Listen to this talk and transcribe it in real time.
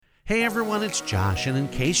Hey everyone, it's Josh, and in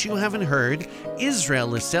case you haven't heard,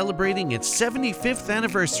 Israel is celebrating its 75th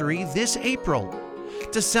anniversary this April.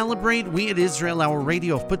 To celebrate, we at Israel Hour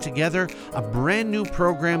Radio have put together a brand new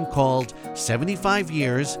program called 75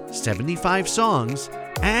 Years, 75 Songs,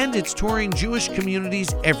 and it's touring Jewish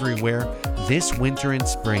communities everywhere this winter and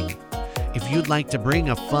spring. If you'd like to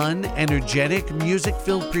bring a fun, energetic,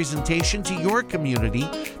 music-filled presentation to your community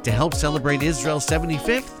to help celebrate Israel's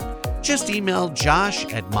 75th, just email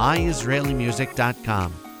josh@myisraelimusic.com.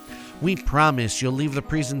 We promise you'll leave the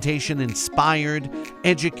presentation inspired,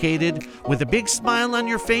 educated, with a big smile on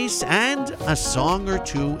your face and a song or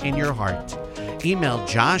two in your heart. Email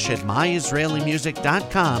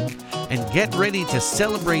josh@myisraelimusic.com and get ready to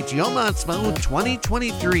celebrate Yom Ha'atzmaut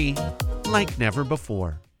 2023 like never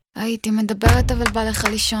before. הייתי מדברת אבל בא לך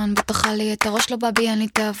לישון בתוכה לי את הראש לא בא בי אין לי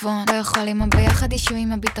תאבון לא יכול עם הביחד אישו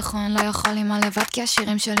עם הביטחון לא יכול עם הלבד כי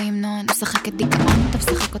השירים שלי המנון משחקת דיכאון אתה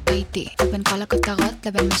משחק אותה איתי בין כל הכותרות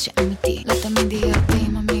לבין מה שאמיתי לא תמיד יהיה אותי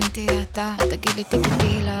ממין תהיה אתה תגיד לי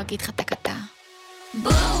תגידי לא אגיד חתקתה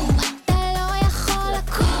בום אתה לא יכול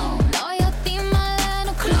לקום לא יודעים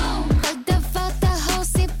עלינו כלום כל דבר טהור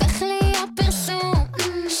סיפך לי הפרסום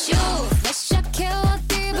שוב ושקר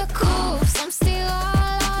אותי בקוף שם סתירה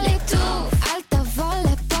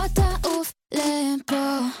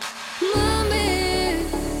מאמי,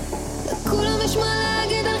 לכולם יש מה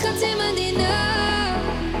להגיד על חצי מדינה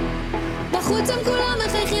בחוץ הם כולם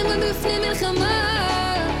מחייכים ובפנים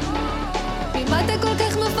מלחמה ממה אתה כל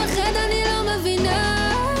כך מפחד אני לא מבינה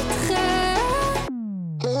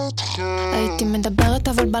אותך הייתי מדברת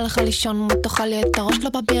אבל בא לך לישון מתוכה לי את הראש לא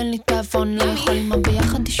בא בי אין לי תאבון לא יכול עם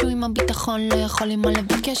הביחד אישו עם הביטחון לא יכול עם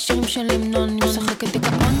הלבד כי השירים שלי המנון אני משחקת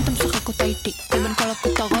דיכאון אתה משחק אותה איתי בין כל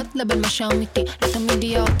הכותרות לבין מה שאמיתי לא תמיד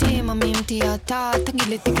יהיה אותי ממי אם תהיה אתה תגיד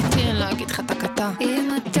לי תקטי אני לא אגיד חתקתה אם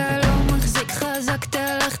אתה לא מחזיק חזק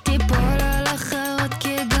תלך תיפול על אחרות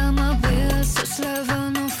כי גם אביר סוס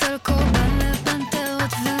לבן נופל קורבן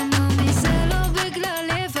לפנתרות וממי זה לא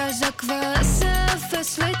בגללי וזה כבר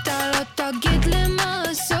אפס ליטה לא תגיד לי מה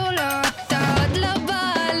עשו לו אתה עוד לא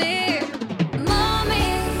בא לי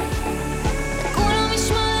ממי כולם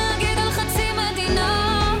משמע להגיד על חצי מדינה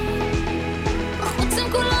בחוץ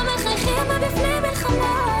הם כולם מחייכים ובפנים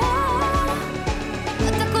מלחמה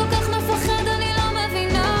אתה כל כך מפחד אני לא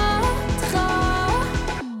מבינה אותך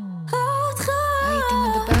הייתי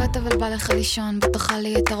מדברת אבל בא לך לישון בתוכה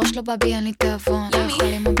לי את הראש לא בא בי אין לי תאבון לא יכול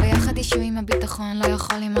עם הביחד אישו עם הביטחון לא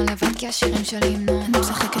יכול עם הלבד כי השירים שלי המנון אני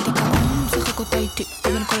משחקת דיכאון משחק אותה איתי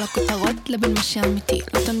בין כל הכותרות לבין מה שאמיתי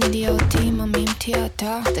לא תמיד יהיה אותי ממי אם תהיה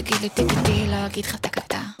אתה תגיד לי תגידי לא אגיד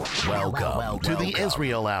חתקתה Welcome to the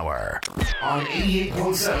Israel Hour on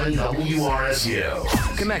 88.7 WRSU.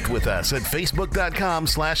 Connect with us at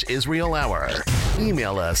facebook.com/Israel Hour.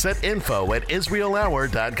 Email us at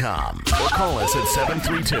info@israelhour.com or call us at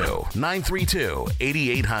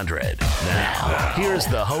 732-932-8800. Now, here's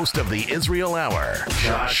the host of the Israel Hour,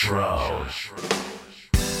 Josh Rowe.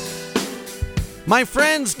 My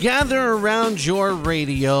friends, gather around your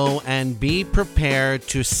radio and be prepared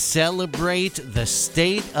to celebrate the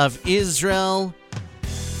state of Israel,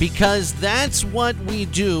 because that's what we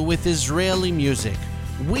do with Israeli music.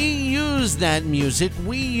 We use that music,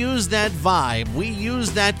 we use that vibe, we use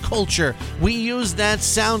that culture, we use that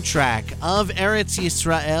soundtrack of Eretz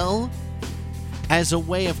Yisrael as a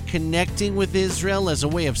way of connecting with Israel, as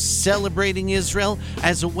a way of celebrating Israel,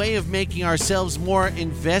 as a way of making ourselves more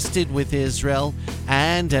invested with Israel,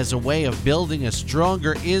 and as a way of building a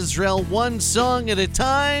stronger Israel, one song at a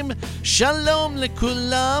time. Shalom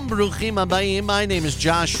lekulam, bruchim habayim. My name is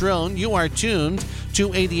Josh Rohn. You are tuned to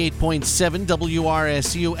 88.7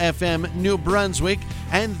 WRSU FM New Brunswick,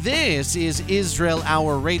 and this is Israel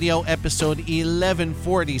Hour Radio, episode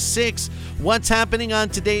 1146. What's happening on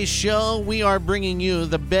today's show? We are bringing you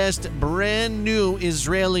the best brand new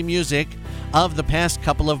Israeli music of the past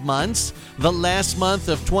couple of months. The last month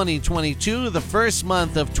of 2022, the first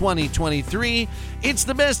month of 2023. It's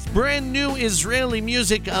the best brand new Israeli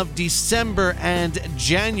music of December and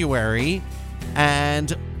January. And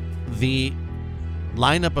the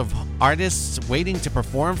lineup of artists waiting to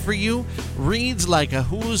perform for you reads like a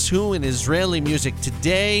who's who in Israeli music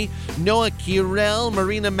today. Noah Kirel,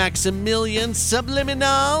 Marina Maximilian,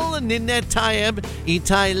 Subliminal, Ninette Tayeb,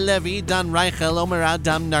 Itai Levy, Dan Reichel, Omer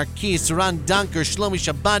Adam Narkis, Ron Dunker, Shlomi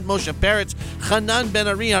Shabbat, Moshe Peretz, Hanan Ben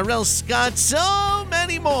Ari, Harel Scott, so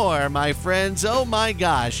many more, my friends. Oh my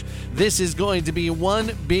gosh. This is going to be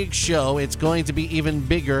one big show. It's going to be even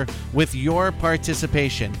bigger with your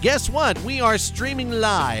participation. Guess what? We are streaming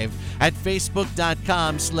live at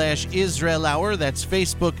facebook.com/Israel Hour. That's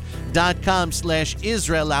Facebook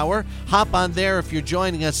facebook.com/Israel Hour. Hop on there if you're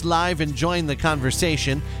joining us live and join the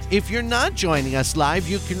conversation. If you're not joining us live,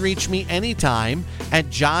 you can reach me anytime at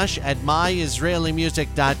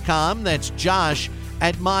josh@myisraelimusic.com. That's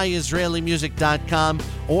josh@myisraelimusic.com,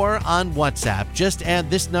 or on WhatsApp. Just add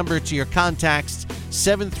this number to your contacts,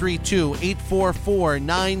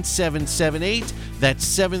 732-844-9778. That's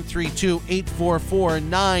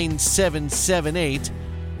 732-844-9778.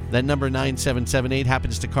 That number 9778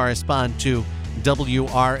 happens to correspond to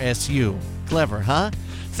WRSU. Clever, huh?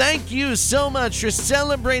 Thank you so much for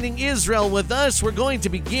celebrating Israel with us. We're going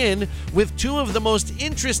to begin with two of the most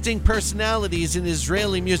interesting personalities in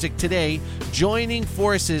Israeli music today joining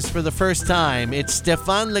forces for the first time. It's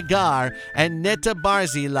Stefan Legar and Netta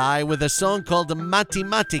Barzilai with a song called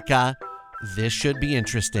Matematika. This should be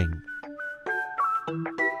interesting.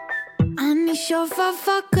 אני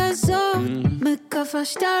שופפה כזו, מקווה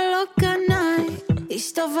שאתה לא קנאי.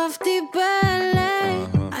 הסתובבתי בלב,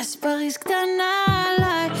 אז פריז קטנה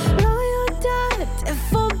עליי. לא יודעת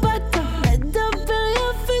איפה באת, מדבר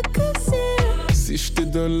יפה כזה. Si je te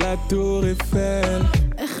donne la tour Eiffel,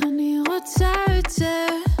 איך אני רוצה את זה?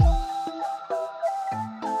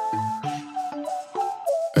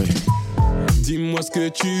 dis-moi ce que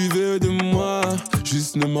tu veux de moi,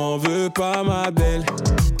 juste ne m'en veux pas ma belle.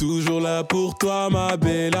 Toujours là pour toi ma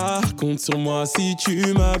bella, compte sur moi si tu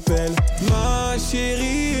m'appelles. Ma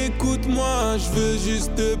chérie écoute-moi, je veux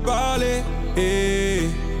juste te parler. Hey,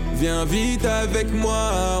 viens vite avec moi,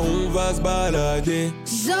 on va se balader.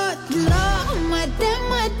 זאת לא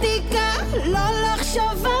מתמטיקה, לא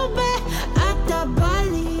לחשוב הרבה. אתה בא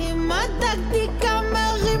לי עם הטקטיקה,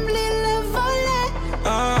 מרים לי לבולה.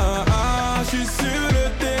 Je suis sur le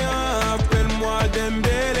terrain, appelle-moi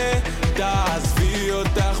Dembélé. Das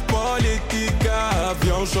Viotar Politica,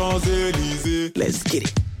 viens Champs-Élysées. Let's get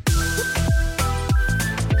it.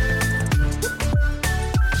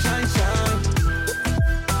 Shine, shine.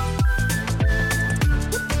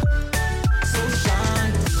 So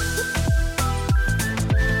shine.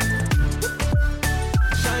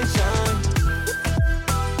 Shine, shine.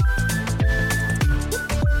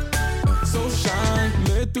 So shine.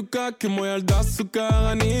 מתוקה כמו ילדה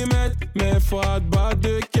סוכר אני מת. מאיפה את באת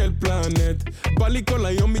בכל פלנט? בא לי כל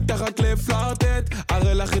היום מתחת לפלרטט,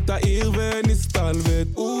 אראה לך את העיר ונסתלבט.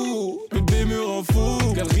 bébé me rend fou,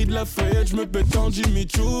 galerie de Lafayette, je me pète en Jimmy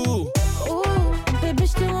Choo. bébé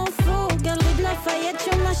je te rends fou, galerie de Lafayette,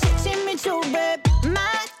 je m'achète Jimmy Choo, babe. מה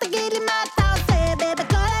תגיד לי מה אתה עושה, baby?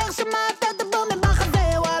 כל העיר שמעת דבור מבחזה,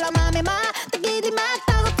 וואלה מאמי מה תגיד לי מה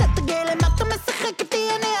אתה רוצה, תגיד לי מה אתה משחק איתי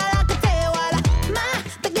אני על הקצה, וואלה מה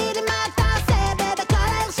תגיד לי מה אתה עושה, baby? כל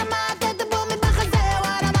העיר שמעת דבור מבחזה,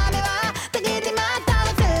 וואלה מאמי מה תגיד לי מה אתה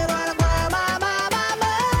רוצה, וואלה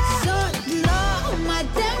זאת לא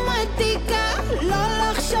מתמטיקה, לא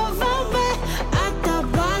לחשוב הרבה. אתה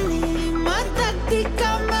בא לי עם הטקטיקה,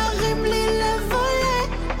 מרים לי לבולה.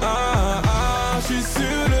 Je suis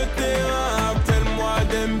sur le terrain, appelle-moi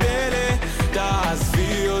Dembélé. Das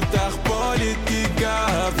Viotar Politica,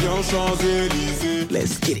 viens Champs-Élysées.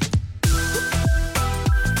 Let's get it.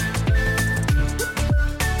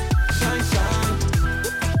 Shine, shine.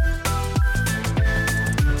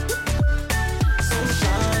 So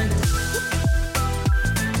shine.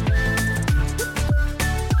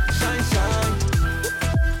 Shine, shine.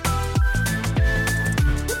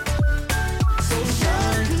 So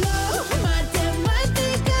shine. לא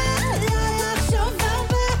מתמטיקה, לא לחשוב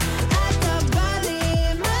הרבה. אתה בא לי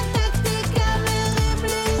עם הטקטיקה, מרים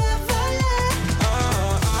לי לבולה.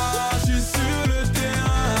 Je suis sur le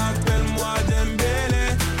terrain, appelle-moi Dembélé.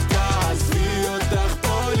 Das Viotar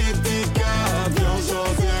Politica, viens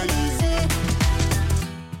Champs-Élysées.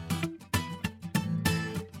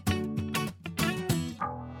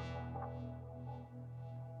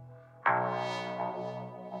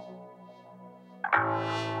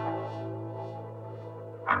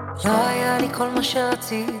 לא היה לי כל מה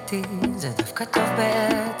שרציתי, זה דווקא טוב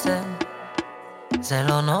בעצם. זה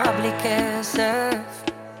לא נורא בלי כסף.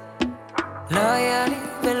 לא היה לי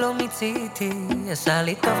ולא מיציתי, עשה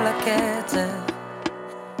לי טוב לקצב.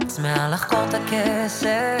 אז מעל לחקור את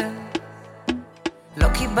הכסף. לא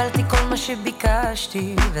קיבלתי כל מה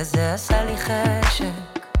שביקשתי, וזה עשה לי חשק.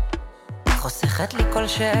 חוסכת לי כל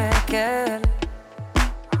שקל.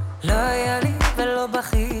 לא היה לי ולא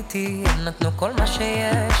בכיתי, הם נתנו כל מה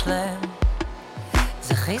שיש להם.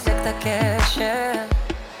 זה חיזק את הקשר.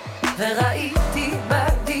 וראיתי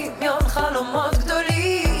בדמיון חלומות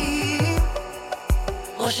גדולים,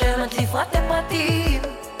 רושמת לי פרטי פרטים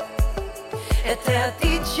את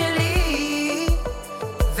העתיד שלי,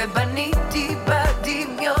 ובניתי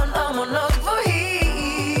בדמיון ארמונות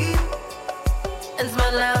גבוהים. אין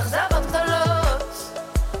זמן לאכזב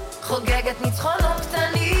ניצחונות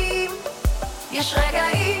קטנים, יש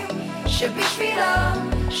רגעים שבשבילם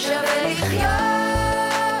שווה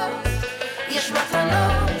לחיות, יש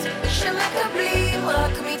מתנות שמקבלים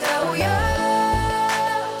רק מטעויות,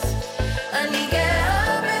 אני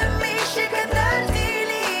גאה במי שגדלתי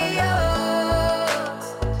להיות,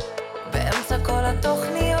 באמצע כל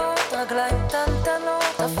התוכניות רגליים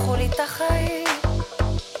טנטנות הפכו לי את החיים,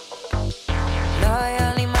 לא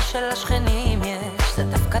היה לי מה שלשכנים יש, זה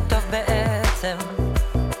דווקא טוב בעצם,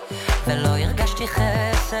 ולא הרגשתי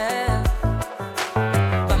חסר,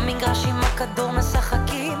 במגרש עם הכדור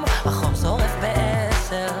משחקים, החום שורף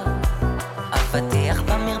ב10, אבטיח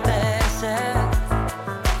במרפסת,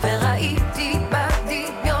 וראיתי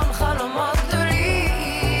בדמיון חלומות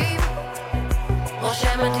גדולים,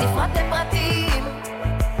 רושמת לפרטי פרטים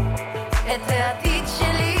את העתיד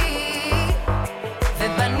שלי,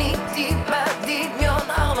 ובניתי בדמיון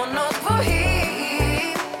ארמונות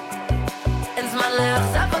גבוהים, אין זמן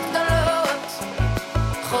לאכזבות גדולות,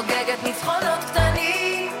 חוגגת ניצחונות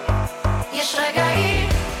קטנים, יש רגעים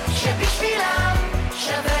שבשבילם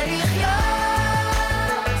שווה לחיות,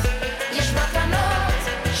 יש מתנות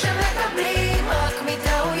שמקבלים רק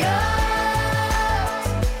מטעויות,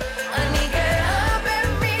 אני גאה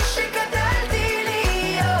במי שגדלתי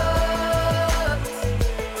להיות,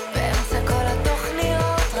 באמצע כל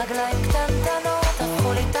התוכניות רגליים קטנטנות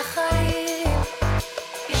הפכו לי את החיים,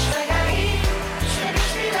 יש רגעים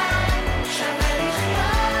שבשבילם שווה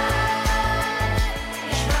לחיות,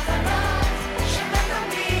 יש מתנות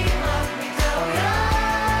שמקבלים רק מטעויות,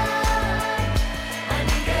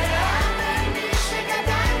 אני גאה במי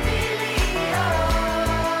שגדלתי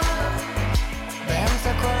להיות,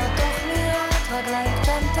 באמצע כל התוכניות רגליים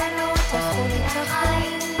קטנטנות הפכו לי את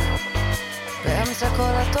החיים, באמצע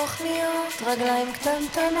כל התוכניות רגליים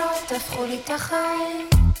קטנטנות הפכו לי את החיים.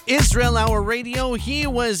 Israel Hour Radio, he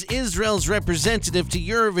was Israel's representative to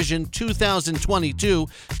Eurovision 2022.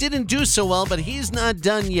 Didn't do so well, but he's not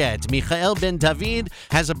done yet. Michael Ben David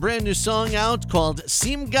has a brand new song out called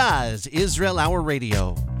Sim Gaz, Israel Hour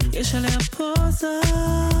Radio. יש עליה פוזה,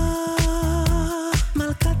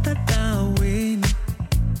 מלכת הדאווין,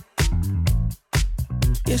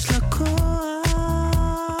 יש לה כוח,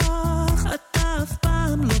 אתה אף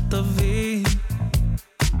פעם לא תבין,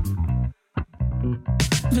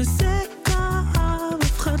 וזה כאב,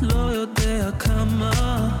 אף אחד לא יודע כמה,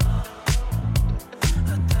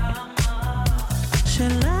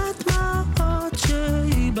 של הדמעות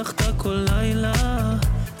שהיא בכתה כל לילה,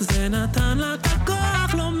 זה נתן לה את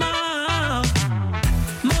הכוח לומר,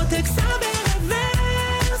 מותק סבר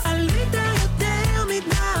רוורס, עלית יותר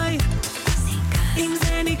מדי, אם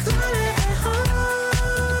זה נקרא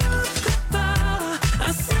לאהוב כפרה,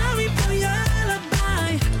 עשה מפה יאללה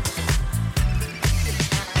ביי,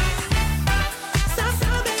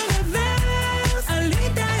 סבר רוורס,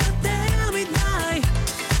 עלית יותר מדי,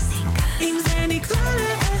 אם זה נקרא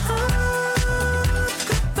לאהוב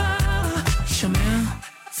כפרה, שומע?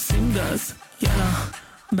 שים גז, יאללה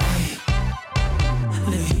ביי,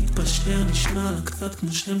 להתפשר נשמע קצת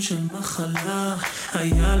כמו שם של מחלה,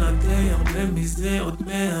 היה לה די הרבה מזה עוד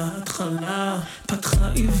מההתחלה,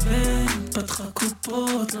 פתחה איבנט, פתחה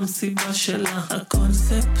קופות למסיבה שלה,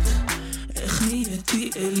 הקונספט איך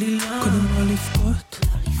נהייתי אלילה, קודם לא לבכות,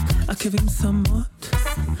 עקבים שמות,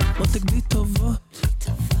 מותק בי טובות,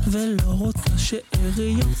 ולא רוצה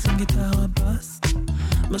שאריות עם גיטרה בס,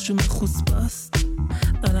 משהו מחוספס,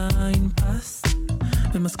 על העין פס,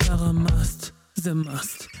 ומזכרה מאסט, זה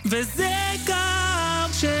מאסט, וזה גם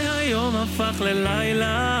שהיום הפך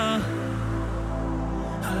ללילה,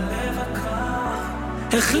 הלב הקר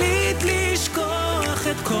החליט לשכוח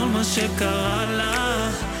את כל מה שקרה לה,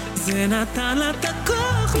 זה נתן לה את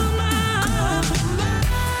הכוח לומר,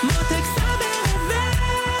 מותק סבר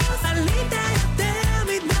רוורס, עלית יותר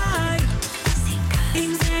מדי,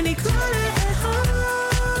 אם זה נקרא לאהוב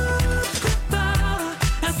כפרה,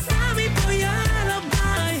 עשה מפה יאללה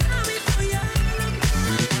ביי,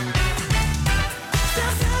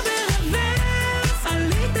 סבר רוורס,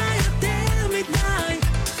 עלית יותר מדי,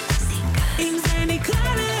 אם זה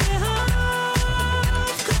נקרא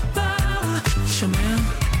לאהוב כפרה, שומע?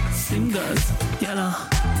 שים גז, יאללה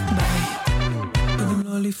ביי, קודם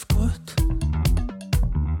לא לבכות,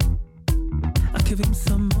 עקבים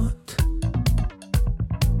שמות,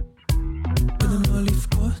 קודם לא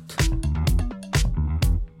לבכות,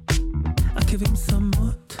 עקבים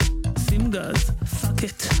שמות, שים גז, פאק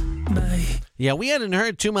את, ביי. Yeah, we hadn't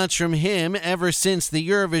heard too much from him ever since the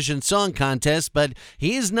Eurovision Song Contest, but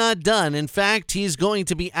he's not done. In fact, he's going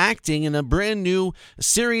to be acting in a brand new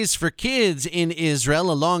series for kids in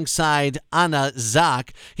Israel alongside Anna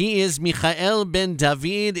Zak. He is Michael Ben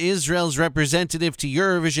David, Israel's representative to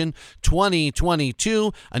Eurovision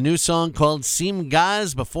 2022. A new song called Sim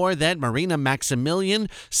Gaz. Before that, Marina Maximilian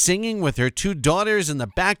singing with her two daughters in the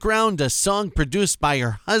background, a song produced by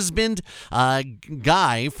her husband,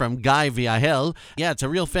 Guy from Guy Viahel. Yeah, it's a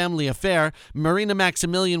real family affair. Marina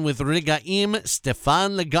Maximilian with Regaim,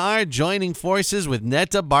 Stefan Lagarde joining forces with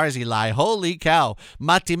Netta Barzilai. Holy cow.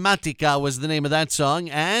 Matematika was the name of that song.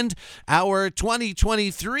 And our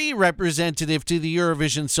 2023 representative to the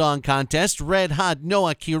Eurovision Song Contest, Red Hot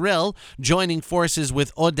Noah Kirel, joining forces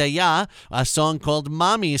with Odaya. A song called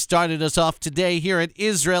Mommy started us off today here at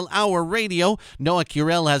Israel Hour Radio. Noah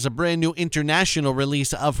Kirel has a brand new international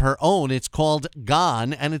release of her own. It's called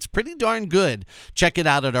Gone, and it's pretty darn good. Check it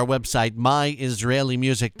out at our website,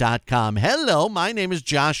 myisraelimusic.com. Hello, my name is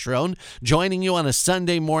Josh Rohn, joining you on a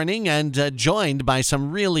Sunday morning and joined by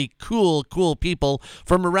some really cool people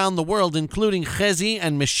from around the world, including Chezi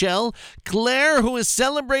and Michelle. Claire, who is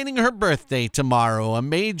celebrating her birthday tomorrow, a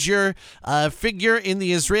major figure in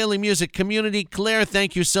the Israeli music community. Claire,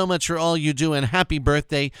 thank you so much for all you do, and happy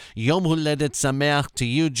birthday. Yom Huledet Sameach to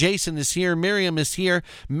you. Jason is here, Miriam is here,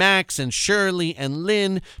 Max and Shirley and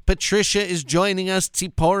Lynn. Patricia is joining us,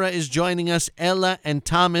 Tzipora is joining us, Ella and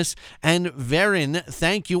Thomas and Verin.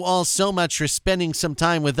 Thank you all so much for spending some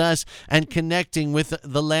time with us and connecting with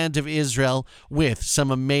the land of Israel with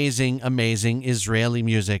some amazing Israeli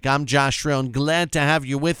music. I'm Josh Rohn, glad to have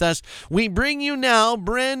you with us. We bring you now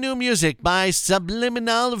brand new music by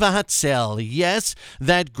Subliminal Vahatzel. Yes,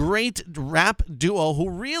 that great rap duo who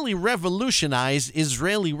really revolutionized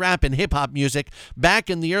Israeli rap and hip-hop music back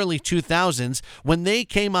in the early 2000s. When they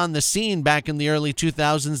came on the scene back in the early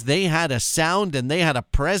 2000s, they had a sound and they had a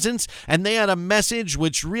presence and they had a message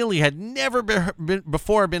which really had never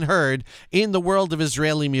before been heard in the world of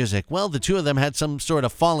Israeli music. Well, the two of them had some sort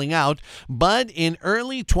of falling out, but in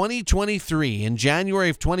early 2023, in January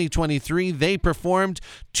of 2023, they performed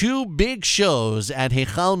two big shows at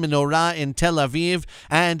Heichal Menorah in Tel Aviv,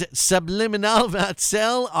 and Subliminal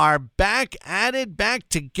Vahatzel are back at it, back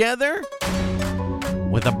together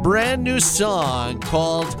with a brand new song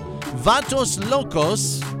called Vatos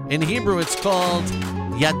Locos. In Hebrew, it's called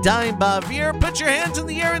Yadayim Ba'avir. Put your hands in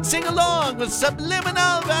the air and sing along with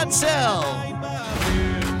Subliminal Vahatzel.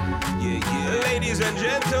 Ladies and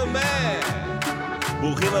gentlemen,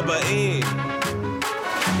 ברוכים הבאים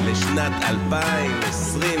לשנת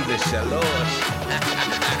 2023.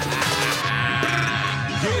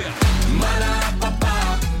 Mala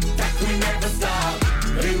papa, that we never stop.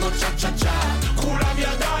 רימות צ'ה צ'ה צ'ה, כולם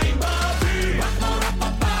ידיים באוויר. כמו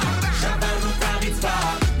רפפה, שברנו את הרצפה,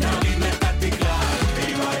 נרים את התקרה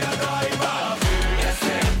עם הידיים באוויר.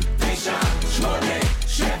 10, 9, 8,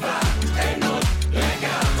 7, אין עוד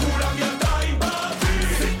רגע. כולם ידיים באוויר.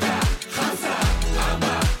 6, 5,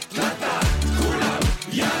 4, 3, כולם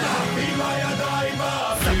יאללה עם הידיים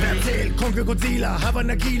באוויר. קונג וגודזילה, הווה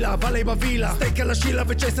נגילה, ואלי בווילה, סטייק על השילה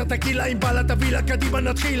וצ'ייסר טקילה, עם בעלת הווילה, קדימה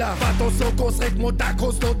נתחילה. פטוס לוקוס, ריק כמו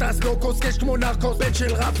דקוס, לא טס לוקוס, קש כמו נרקוס, בן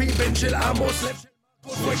של רפי, בן של עמוס, לב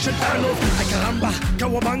של של טאנוס, איי קרמבה,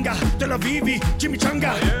 קוואבנגה, תל אביבי, ג'ימי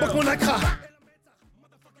צ'נגה, בוא כמו נקחה.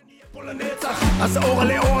 אז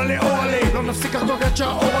אורלה, אורלה, אורלה, לא נפסיק לחגוג עד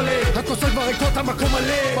שהאורלה, הכוסות כבר ריקות המקום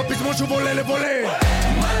מלא, בפזמון שוב עולה לבולה.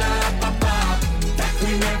 מלא פאפה, that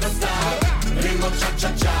we never stop. רימות צ'ה צ'ה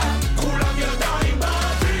צ'ה, כולם ידיים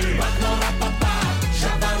באוויר. כמו רפפה,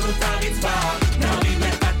 שברנו את הרצפה, נרים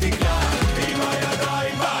את התקרה עם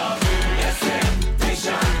הידיים באוויר. 10,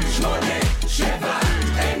 9, 8, 7,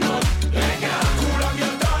 אין עוד רגע. כולם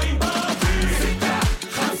ידיים באוויר. 6,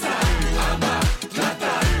 5, 4, 3,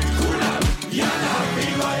 כולם יאללה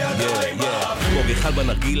עם הידיים באוויר. כמו ריחל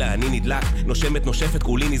בנרגילה, אני נדלק, נושמת נושפת,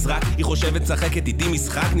 כולי נזרק. היא חושבת שחקת איתי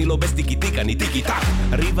משחק, אני לא בסטיקי טיק, אני טיקי טק.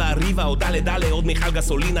 ריבה, עוד דלה, עוד מיכל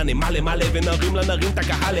גסולינה, נמלא, ונרים לנרים את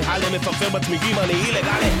הקהל, להלה, מפרפר בצמיגים, אני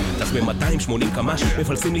לגלה. טס ב-280 קמ"ש,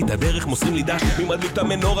 מפלסים לי את הדרך, מוסרים לי דש, ממדליק את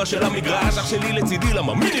המנורה של המגרש, אח שלי לצידי,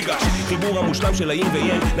 למה מי ניגש? חיבור המושלם של האין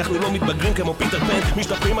ויין, אנחנו לא מתבגרים כמו פיטר פן,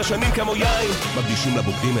 משתפרים השנים כמו יין, מקדישים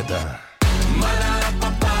לבוגדים את ה... מלא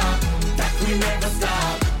פאפה, that we never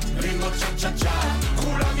stop. רימות צ'ה צ'ה צ'ה,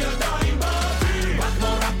 כולם ידיים באוויר. כמו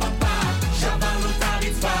רפפה, שברנו את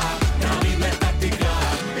הרצפה, נרים את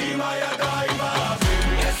התקרה עם הידיים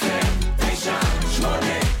באוויר. 10, 9,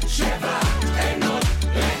 8, 7, אין עוד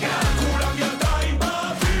רגע. כולם ידיים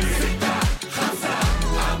באוויר. 6, 5,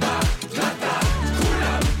 4, 3,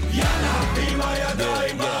 כולם יאללה עם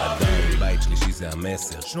הידיים באוויר. בית שלי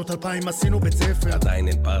שנות 2000 עשינו בית ספר, עדיין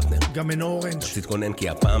אין פרטנר, גם אין אורנג', תתכונן כי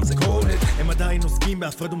הפעם זה קולד. הם עדיין עוסקים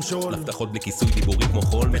בהפרד ומשול, הבטחות בלי כיסוי דיבורי כמו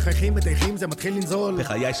חול, מחייכים ודייכים זה מתחיל לנזול,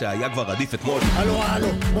 בחיי שהיה כבר עדיף אתמול. הלו,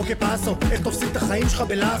 מוקה פסו, איך תופסים את החיים שלך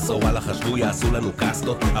בלאסו? וואלה חשבו יעשו לנו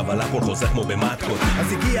קסטות, אבל הכל חוזר כמו במטקות.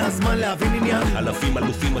 אז הגיע הזמן להבין עניין, אלפים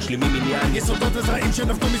אלופים משלימים עניין, יסודות וזרעים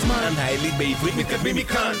שנפלו מזמן, העילית בעברית מתקדמים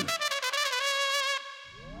מכאן.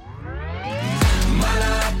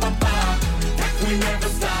 We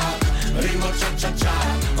never stop, רימות צ'ה צ'ה צ'ה,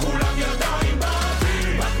 כולם ידיים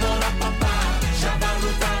באוויר, בתנו לפאפה, שברנו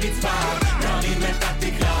את הרצפה, נרים את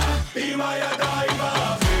התקרה, עם הידיים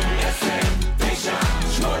באוויר. 10, 9,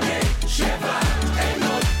 8, 7, אין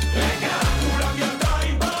עוד רגע, כולם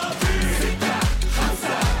ידיים באוויר. 6, 5,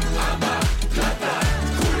 4, 3,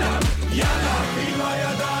 כולם יאללה, עם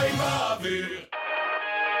הידיים באוויר.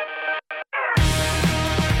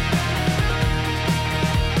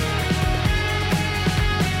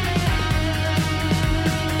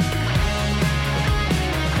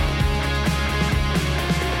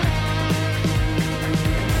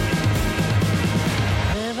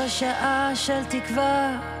 שעה של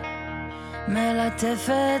תקווה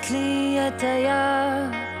מלטפת לי את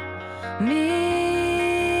היד,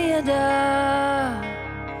 מי ידע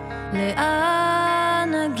לאן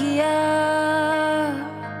נגיע,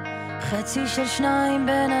 חצי של שניים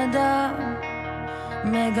בן אדם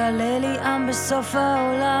מגלה לי עם בסוף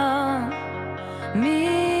העולם, מי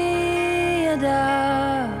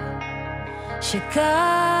ידע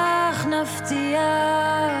שכך נפתיע.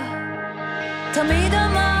 תמיד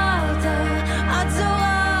אמרת, את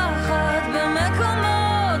זורחת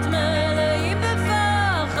במקומות מלאים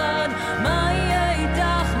בפחד, מה יהיה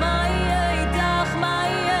איתך, מה יהיה איתך, מה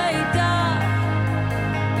יהיה איתך.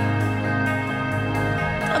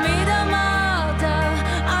 תמיד אמרת,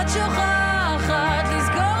 את שוכחת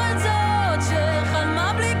לזכור את זאת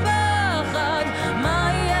שחלמה בלי פחד,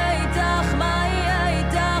 מה יהיה איתך, מה יהיה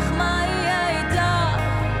איתך, מה יהיה איתך.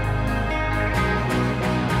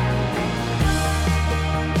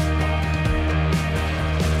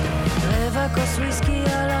 כוס וויסקי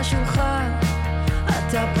על השולחן,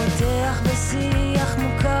 אתה פותח בשיח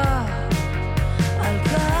מוכר על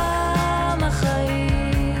כמה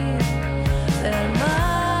חיים ועל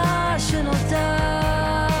מה שנותר,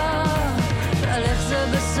 על איך זה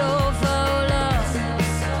בסוף העולם.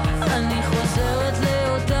 אני חוזרת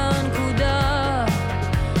לאותה נקודה,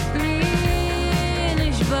 מי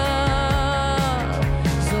נשבר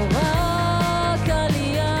זו רק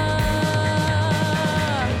עלייה.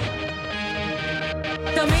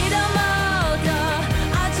 תמיד אמרת,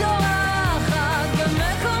 את זורחת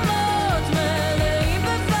במקומות מלאים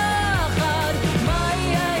בפחד, מה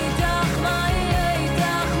יהיה איתך, מה יהיה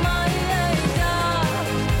איתך, מה יהיה איתך.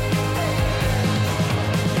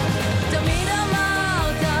 תמיד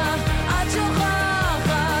אמרת, את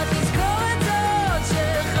שוכחת לזכור את זאת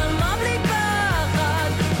שחלמה בלי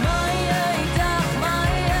פחד, מה יהיה איתך, מה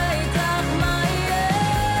יהיה איתך, מה יהיה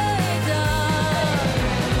איתך.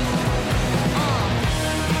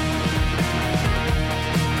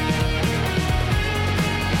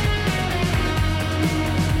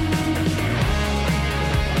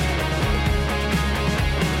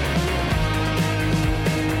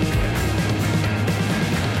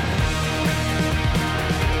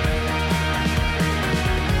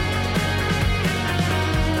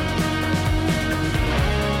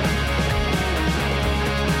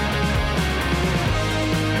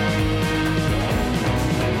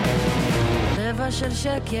 רבע של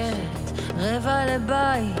שקט, רבע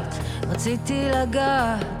לבית, רציתי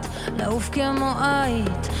לגעת, לעוף כמו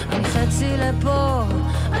עית, אני חצי לפה,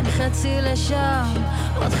 אני חצי לשם,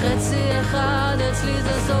 עוד חצי אחד, אצלי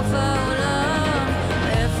זה סוף העולם.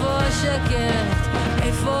 איפה השקט,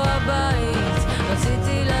 איפה הבית,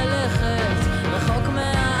 רציתי ללכת, רחוק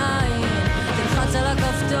מהעין, תלחץ על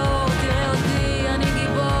הכפתור, תראה אותי, אני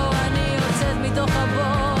גיבור, אני יוצאת מתוך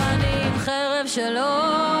הבור, אני עם חרב שלו.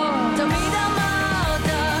 תמיד אמרת,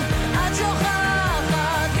 את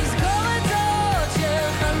שוכחת לזכור את זאת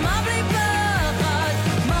שחלמה בלי פחד,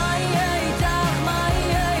 מה יהיה איתך, מה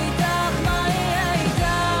יהיה איתך, מה יהיה איתך.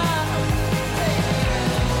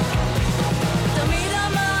 תמיד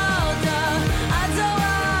אמרת, את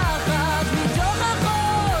זורחת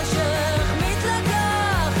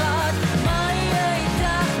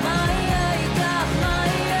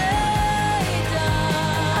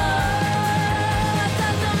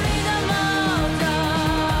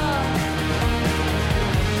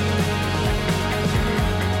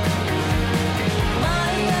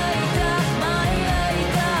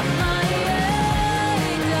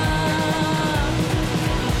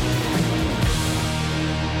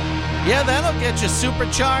get you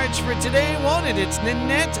supercharged for today, won't it? It's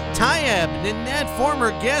Ninette Tayeb. Ninette,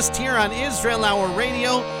 former guest here on Israel Hour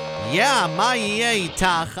Radio. Yeah, ma yeh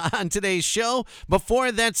itach on today's show. Before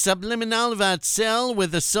that, Subliminal Vatzel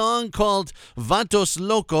with a song called Vatos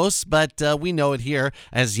Locos, but we know it here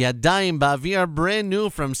as Yadayim Bavir, brand new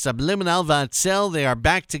from Subliminal Vatzel. They are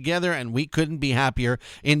back together, and we couldn't be happier.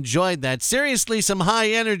 Enjoyed that. Seriously, some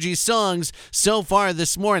high-energy songs so far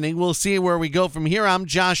this morning. We'll see where we go from here. I'm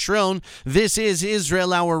Josh Rohn. This is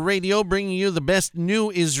Israel Hour Radio, bringing you the best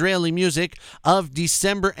new Israeli music of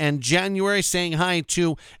December and January. Saying hi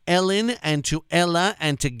to Ellen and to Ella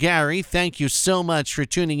and to Gary. Thank you so much for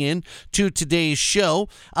tuning in to today's show.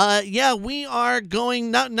 We are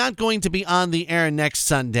not going to be on the air next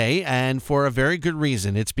Sunday, and for a very good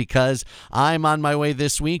reason. It's because I'm on my way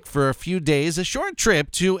this week for a few days, a short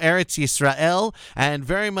trip to Eretz Yisrael, and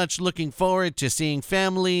very much looking forward to seeing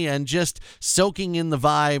family and just soaking in the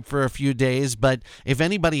vibe for a few days. But if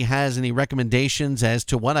anybody has any recommendations as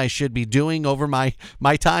to what I should be doing over my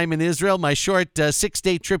time in Israel, my short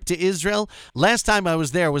 6-day trip to Israel. Last time I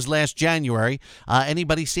was there was last January.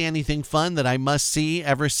 Anybody see anything fun that I must see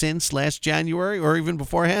ever since last January or even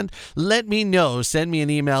beforehand? Let me know. Send me an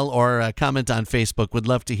email or a comment on Facebook. Would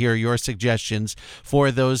love to hear your suggestions for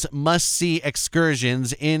those must-see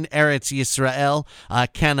excursions in Eretz Yisrael.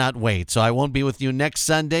 Cannot wait. So I won't be with you next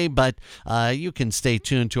Sunday, but you can stay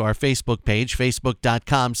tuned to our Facebook page,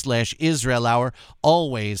 facebook.com/Israel Hour.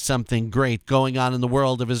 Always something great going on in the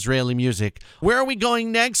world of Israeli music. Where are we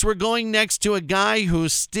going next? We're going next to a guy who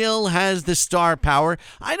still has the star power.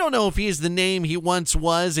 I don't know if he's the name he once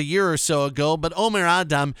was a year or so ago, but Omer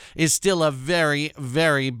Adam is still a very,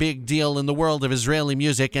 very big deal in the world of Israeli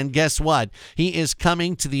music. And guess what? He is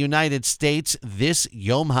coming to the United States this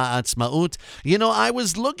Yom HaAtzmaut. You know, I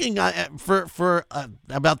was looking for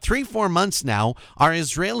about 3-4 months now. Our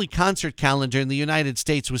Israeli concert calendar in the United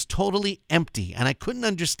States was totally empty, and I couldn't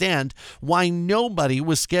understand why nobody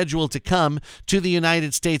was scheduled to come to the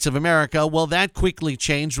United States of America. Well, that quickly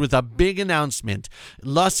changed with a big announcement.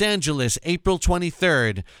 Los Angeles, April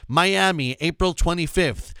 23rd. Miami, April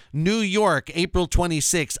 25th. New York, April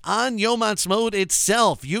 26th. On Yom HaAtzmaut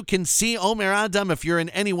itself, you can see Omer Adam if you're in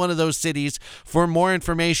any one of those cities. For more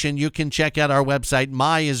information, you can check out our website,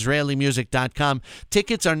 myisraelimusic.com.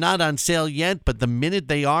 Tickets are not on sale yet, but the minute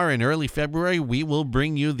they are in early February, we will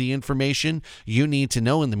bring you the information you need to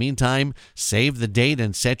know. In the meantime, save the date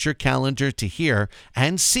and set your calendar to hear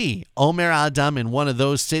and see Omer Adam in one of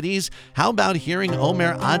those cities. How about hearing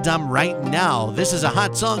Omer Adam right now? This is a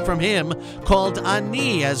hot song from him called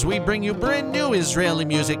Ani, as we bring you brand new Israeli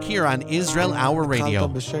music here on Israel Hour Radio.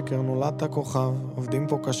 התחלת בשקר, נולדת כוכב, עובדים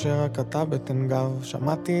פה קשה, רק אתה בטן גב.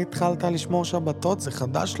 שמעתי, התחלת לשמור שבתות, זה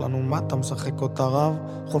חדש לנו, מה אתה משחק אותה רב?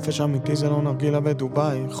 חופש אמיתי זה לא נרגילה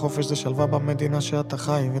בדוביי, חופש זה שלווה במדינה שאתה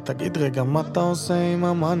חי. ותגיד רגע, מה אתה עושה עם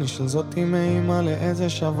המאני של זאת עם אימא, לאיזה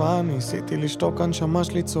שווה? ניסיתי לשתוק, הנשמה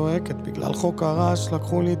שלי צועקת, בגלל חוק הרעש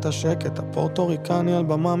לקחו לי את השקט, הפורטוריקני על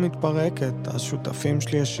במה מתפרקת, השותפים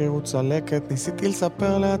שלי השאירו צלקת, ניסיתי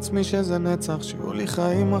לספר לעצמי שזה נצח, שיהיו לי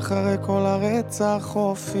חיים אחרי כל הרצח,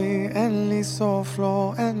 חופי, אין לי סוף,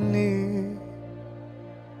 לא, אין לי.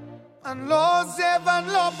 אני לא עוזב, אני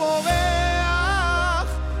לא בורח,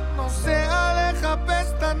 נוסע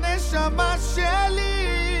לחפש את הנשמה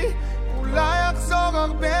שלי, אולי אחזור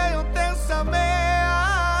הרבה יותר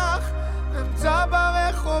שמח, נמצא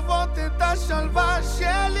ברחובות את השלווה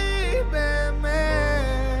שלי באמת.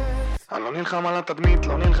 אני לא נלחם על התדמית,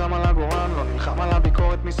 לא נלחם על הגורן, לא נלחם על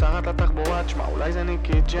הביקורת משרת התחבורה. תשמע, אולי זה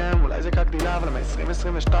ניקי ג'ם, אולי זה כגדילה, אבל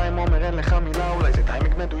מ-2022 אומר אין לך מילה. אולי זה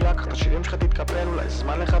טיימינג מדויק, אך את השירים שלך תתקפל. אולי זה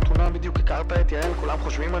זמן לחתונה, בדיוק הכרת את יעל. כולם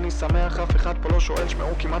חושבים אני שמח, אף אחד פה לא שואל. שמעו,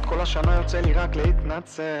 כמעט כל השנה יוצא לי רק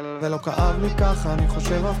להתנצל. ולא כאב לי ככה, אני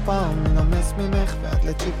חושב אף פעם, מנמס ממך ועד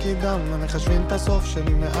לצ'יקי דם. מחשבים את הסוף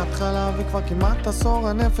שלי מההתחלה, וכבר כמעט עשור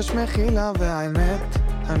הנפש מכילה. והאמת,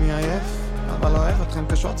 אני עייף, אבל אוהב אתכם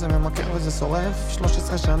קשות, זה ממכר וזה שורף.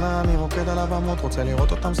 13 שנה אני רוקד על הבמות, רוצה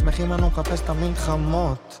לראות אותם שמחים, אני לא מחפש את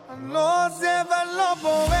המלחמות. אני לא עוזב, אני לא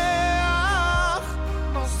בורח,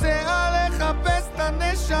 נוסע לחפש את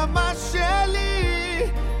הנשמה שלי,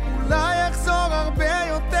 אולי אחזור הרבה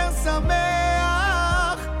יותר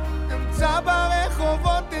שמח, אמצא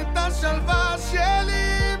ברחובות את השלווה שלי.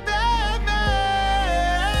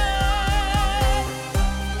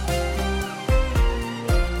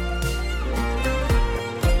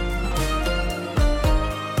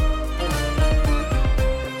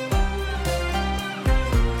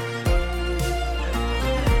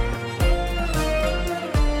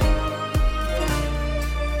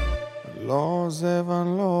 לא עוזב,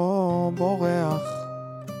 אני לא בורח,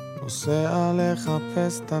 נוסע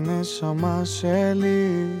לחפש את הנשמה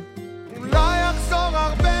שלי. אולי יחזור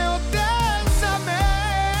הרבה יותר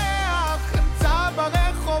שמח, אמצא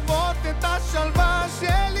ברחובות את השלווה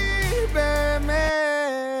שלי באמת.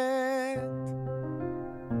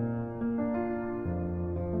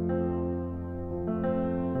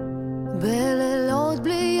 בלילות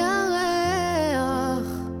בלי ירח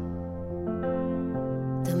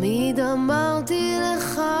תמיד אמרתי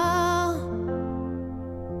לך,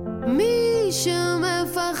 מי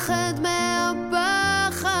שמפחד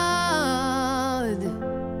מהפחד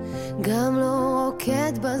גם לא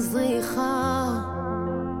רוקד בזריחה.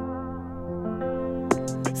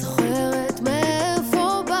 זוכרת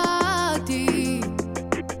מאיפה באתי,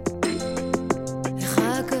 איך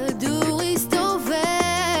הכדור הסתובב,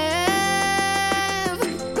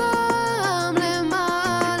 פעם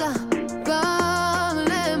למעלה פעם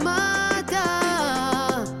למטה,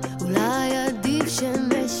 אולי עדיף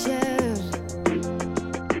שנשב.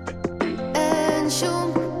 אין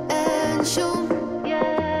שום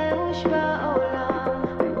ייאוש בעולם,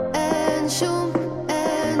 אין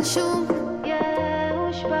שום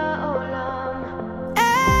ייאוש בעולם.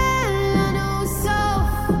 אין לנו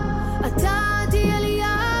סוף, אתה תהיה לי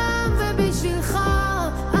ים ובשבילך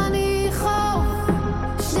אני חוף,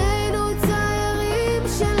 שנינו ציירים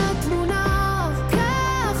של התמונה,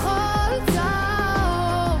 כחול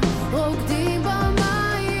צהוב רוקדים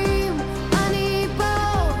במים, אני פה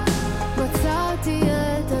מצאתי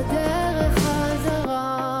את הדרך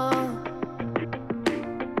חזרה.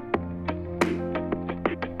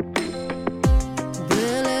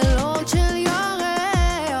 בלילות של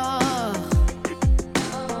ירח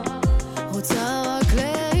רוצה רק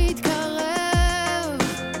להתקרב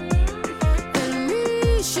אל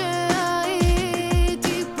מי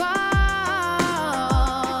שהייתי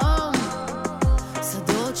פעם,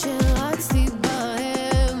 שדות שרצתי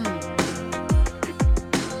בהם.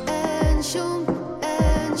 אין שום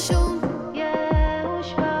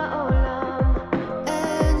ייאוש בעולם,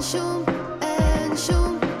 אין שום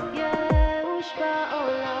ייאוש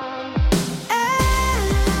בעולם. אין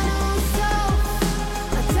לנו סוף,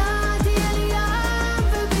 אתה תהיה לי ים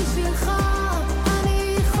ובשבילך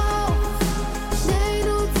אני חוף,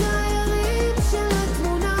 שנינו ציירים של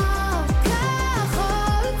התמונה,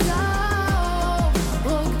 כחול צהוב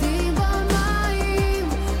רוקדים במים,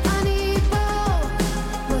 אני פה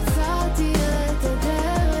מצאתי את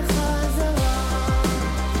הדרך חזרה.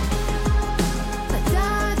 אתה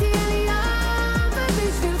תהיה לי ים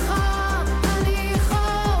ובשבילך אני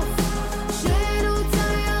חוף, שנינו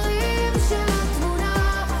ציירים של התמונה,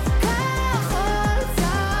 כחול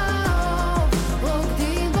צהוב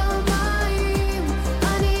רוקדים במים,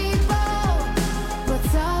 אני פה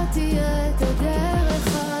מצאתי את הדרך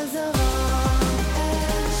חזרה.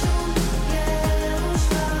 אין שום ייאוש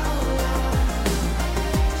בעולם,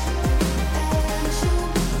 אין שום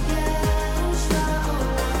ייאוש בעולם,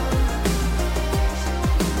 אין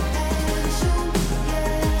שום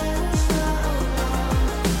ייאוש בעולם,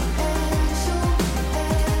 אין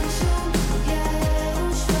שום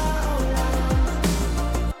ייאוש בעולם.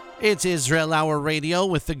 It's Israel Hour Radio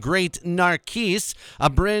with the great Narkis, a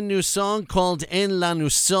brand new song called En Lanu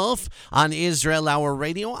Sof on Israel Hour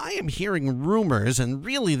Radio. I am hearing rumors, and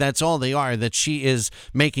really that's all they are, that she is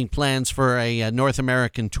making plans for a North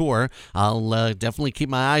American tour. I'll definitely keep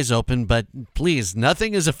my eyes open, but please,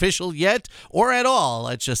 nothing is official yet or at all.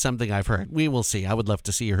 It's just something I've heard. We will see. I would love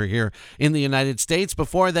to see her here in the United States.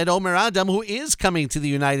 Before that, Omer Adam, who is coming to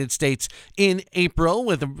the United States in April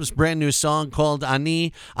with a brand new song called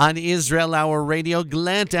Ani on Israel Hour Radio.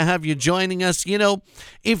 Glad to have you joining us. You know,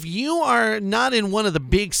 if you are not in one of the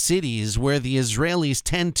big cities where the Israelis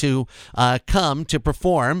tend to come to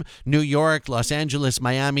perform, New York, Los Angeles,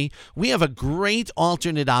 Miami, we have a great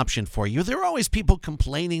alternate option for you. There are always people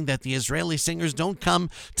complaining that the Israeli singers don't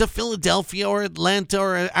come to Philadelphia or Atlanta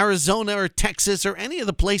or Arizona or Texas or any of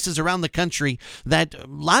the places around the country that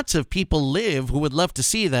lots of people live who would love to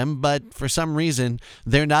see them, but for some reason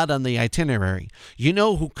they're not on the itinerary. You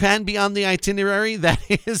know who can be on the itinerary? That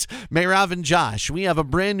is Meirav and Josh. We have a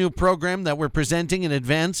brand new program that we're presenting in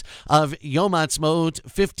advance of Yom Ha'atzmaut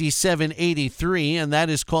 5783, and that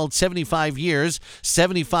is called 75 Years,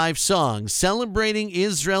 75 Songs, celebrating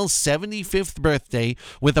Israel's 75th birthday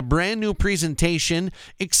with a brand new presentation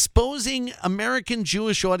exposing American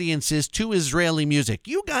Jewish audiences to Israeli music.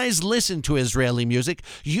 You guys listen to Israeli music.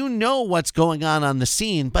 You know what's going on the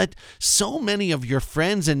scene, but so many of your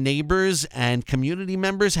friends and neighbors and community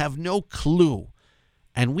members have no clue.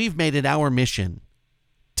 And we've made it our mission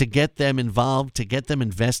to get them involved, to get them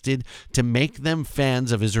invested, to make them fans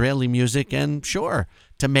of Israeli music, and sure,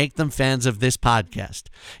 to make them fans of this podcast.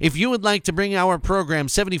 If you would like to bring our program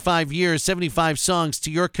 75 years, 75 songs to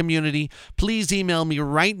your community, please email me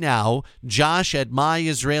right now,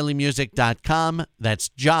 josh@myisraelimusic.com. That's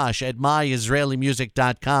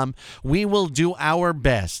josh@myisraelimusic.com. We will do our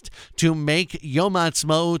best to make Yom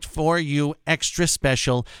Ha'atzmaut for you extra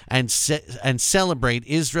special and celebrate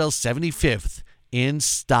Israel's 75th in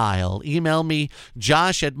style. Email me,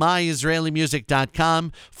 josh@myisraelimusic.com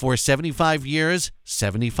for 75 years,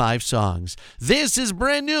 75 songs. This is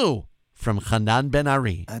brand new from Hanan Ben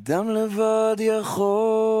Ari. אדם לבד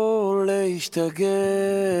יכול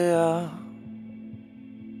להשתגע,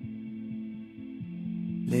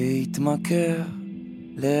 להתמכר,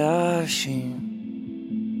 להאשים.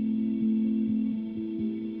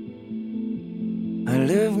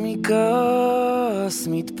 הלב מכעס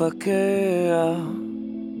מתפקע,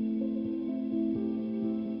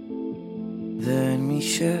 ואין מי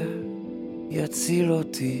שיציל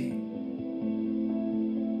אותי.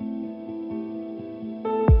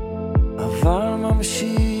 אבל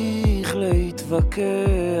ממשיך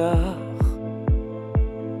להתווכח,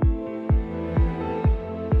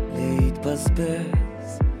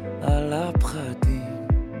 להתבזבז על הפחדים,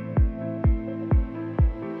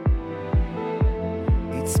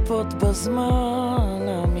 לצפות בזמן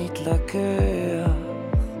המתלקח.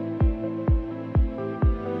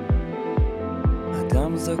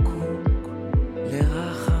 אדם זקוק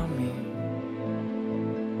לרחמים,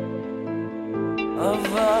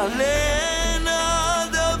 אבל אין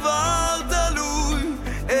הדבר תלוי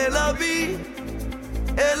אלא בי,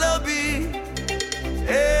 אלא בי.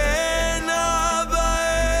 אין אבא,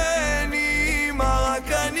 אין אמא,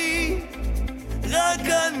 רק אני, רק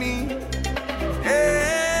אני.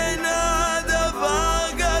 אין הדבר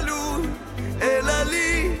גלוי אלא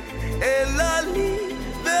לי, אלא לי.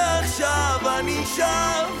 ועכשיו אני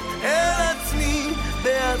שב אל עצמי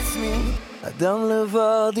בעצמי. אדם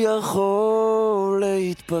לבד יכול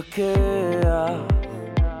להתפקע,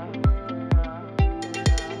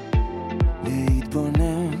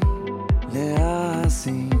 להתבונן,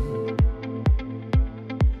 להאזין.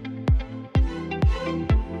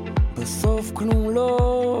 בסוף כלום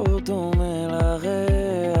לא דומה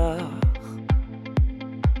לריח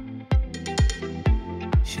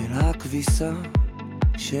של הכביסה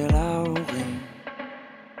של ההורים.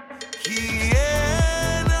 כי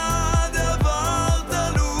אין הדבר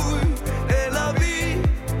תלוי אלא בי,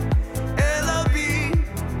 אלא בי.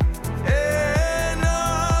 אין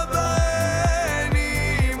אבא, אין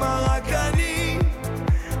אמא, רק אני,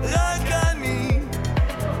 רק אני.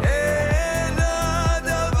 אין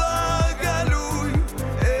הדבר גלוי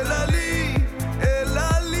אלא לי,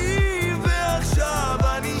 אלא לי. ועכשיו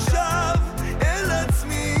אני שב אל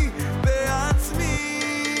עצמי בעצמי.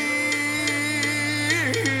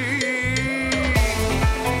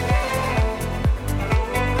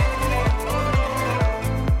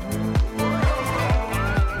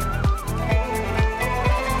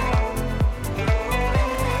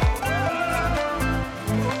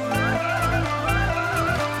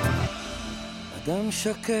 אדם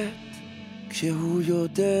שקט כשהוא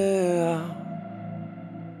יודע,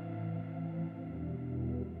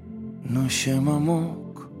 נושם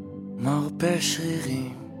עמוק, מרפא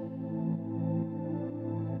שרירים.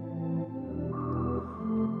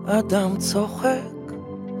 אדם צוחק,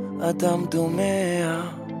 אדם דומע,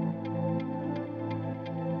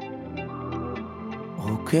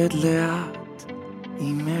 רוקד לאט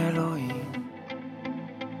עם אלוהים.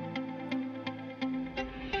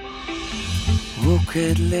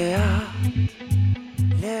 רוקד לאט,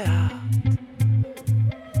 לאט.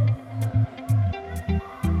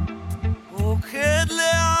 רוקד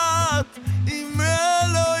לאט עם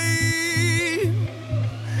אלוהים,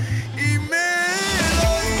 עם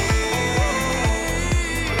אלוהים.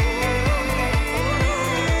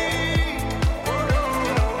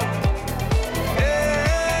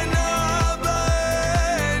 אין אבא,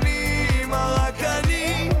 אין אמא, רק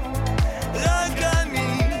אני, רק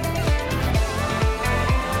אני.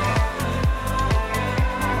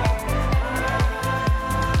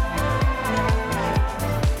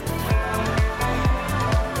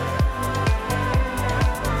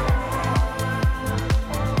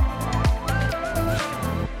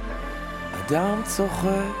 אדם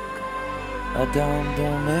צוחק, אדם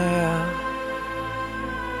דומע,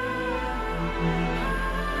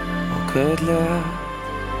 רוקד לאט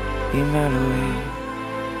עם אלוהים.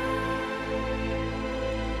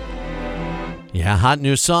 Yeah, hot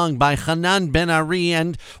new song by Hanan Ben-Ari.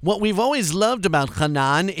 And what we've always loved about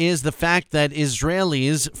Hanan is the fact that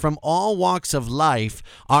Israelis from all walks of life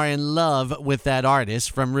are in love with that artist,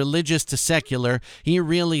 from religious to secular. He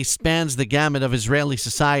really spans the gamut of Israeli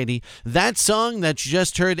society. That song that you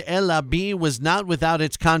just heard, Ella B, was not without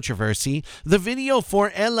its controversy. The video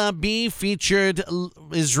for Ella B featured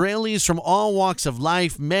Israelis from all walks of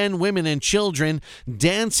life, men, women, and children,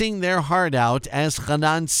 dancing their heart out as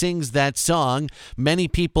Hanan sings that song. Many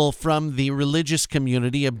people from the religious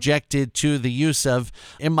community objected to the use of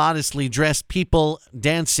immodestly dressed people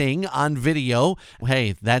dancing on video.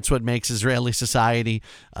 Hey, that's what makes Israeli society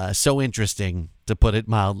so interesting, to put it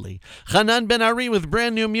mildly. Hanan Ben-Ari with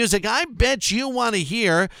brand new music. I bet you want to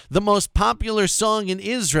hear the most popular song in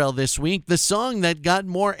Israel this week, the song that got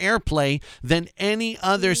more airplay than any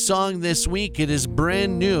other song this week. It is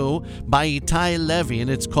brand new by Itai Levy, and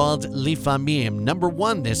it's called Lifamim. Number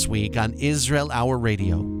 1 this week on Israel Hour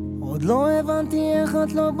Radio. עוד לא הבנתי איך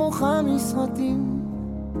את לא בוכה מסרטים,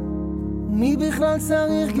 מי בכלל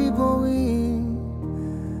צריך גיבורים,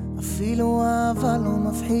 אפילו אהבה לא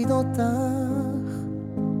מפחיד אותך.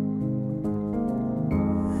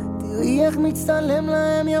 תראי איך מצטלם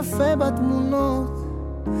להם יפה בתמונות,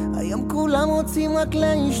 היום כולם רוצים רק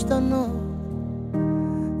להשתנות,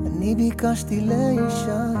 אני ביקשתי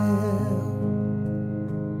להישאר,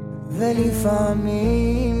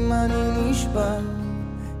 ולפעמים אני נשבע,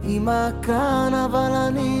 אמא כאן אבל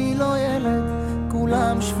אני לא ילד,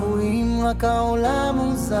 כולם שבויים רק העולם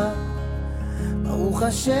מוזר, ברוך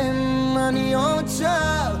השם אני עוד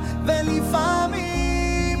שר,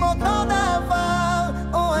 ולפעמים אותו דבר,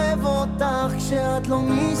 אוהב אותך כשאת לא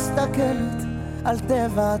מסתכלת, אל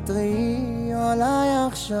תוותרי עליי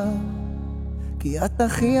עכשיו, כי את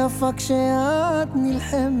הכי יפה כשאת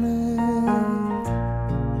נלחמת.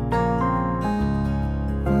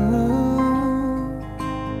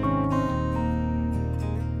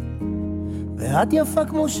 ואת יפה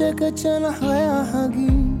כמו שקט של אחרי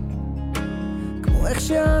החגים, כמו איך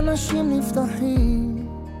שהאנשים נפתחים,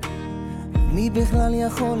 מי בכלל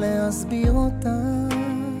יכול להסביר אותך?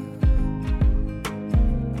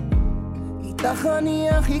 איתך אני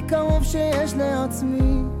הכי קרוב שיש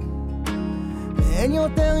לעצמי, ואין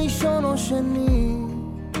יותר ראשון או שני,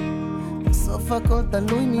 בסוף הכל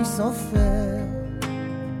תלוי מי סופר,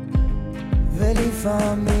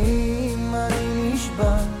 ולפעמים אני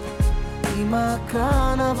נשבע, אמא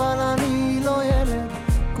כאן אבל אני לא ילד,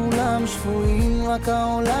 כולם שפויים רק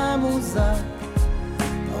העולם מוזר,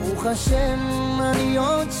 ברוך השם אני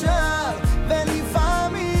עוד שר,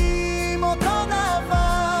 ולפעמים אותו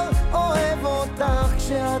דבר, אוהב אותך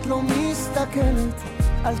כשאת לא מסתכלת,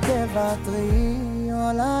 אל תוותרי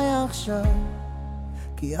עליי עכשיו,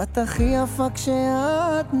 כי את הכי יפה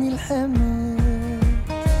כשאת נלחמת.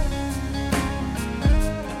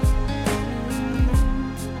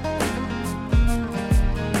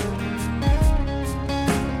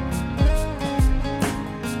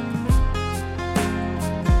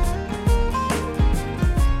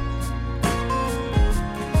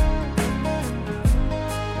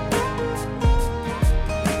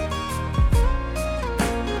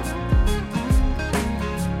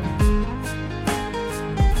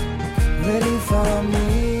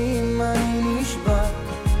 ולפעמים אני נשבע,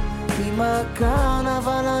 אמא כאן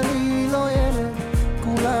אבל אני לא ילד,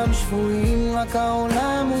 כולם שבויים רק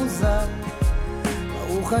העולם מוזר,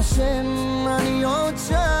 ברוך השם אני עוד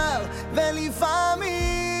שר,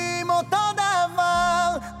 ולפעמים אותו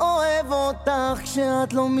דבר, אוהב אותך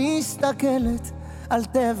כשאת לא מסתכלת, אל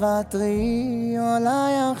תוותרי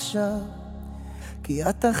עליי עכשיו, כי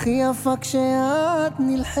את הכי יפה כשאת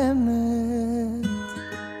נלחמת.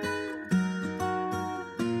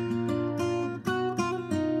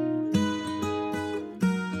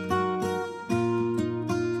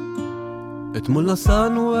 אתמול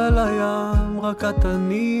נסענו אל הים, רק את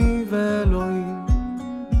אני ואלוהים,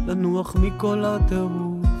 לנוח מכל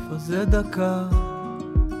הטירוף הזה דקה,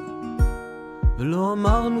 ולא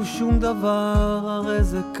אמרנו שום דבר, הרי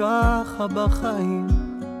זה ככה בחיים,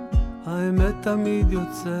 האמת תמיד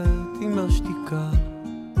יוצאת עם השתיקה,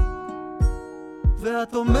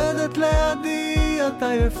 ואת עומדת לידי, את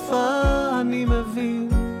עייפה, אני מבין,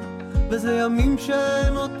 וזה ימים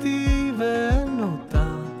שאין אותי ואין אותה,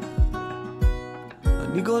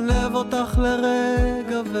 אני גונב אותך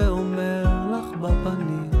לרגע ואומר לך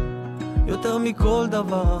בפנים, יותר מכל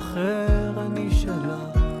דבר אחר אני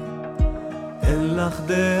שלך, אין לך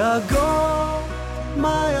דאגות,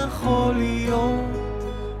 מה יכול להיות,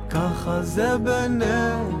 ככה זה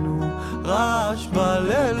בינינו, רעש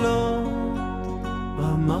בלילות,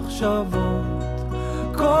 במחשבות,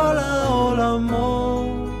 כל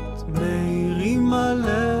העולמות מהירים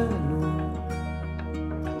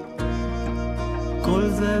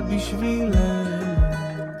בשבילנו.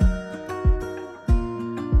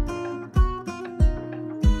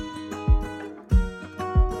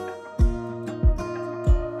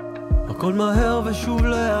 הכל מהר ושוב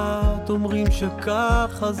לאט, אומרים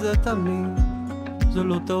שככה זה תמיד, זה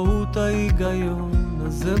לא טעות ההיגיון,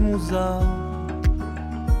 אז זה מוזר.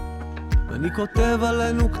 ואני כותב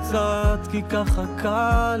עלינו קצת, כי ככה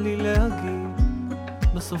קל לי להגיד,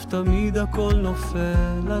 בסוף תמיד הכל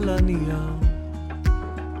נופל על הנייר.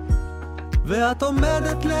 ואת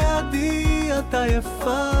עומדת לידי, את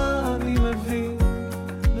עייפה, אני מבין,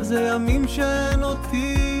 וזה ימים שאין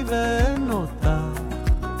אותי ואין אותך.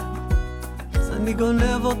 אני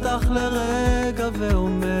גונב אותך לרגע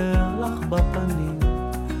ואומר לך בפנים,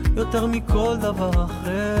 יותר מכל דבר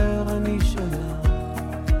אחר אני שלך.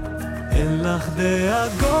 אין לך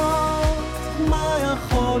דאגות, מה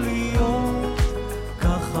יכול להיות?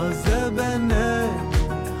 ככה זה בינינו,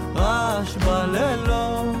 רעש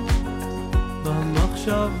בלילות,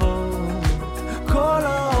 במחשבות, כל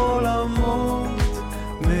העולמות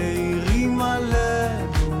מאירים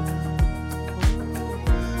עלינו,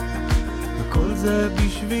 וכל זה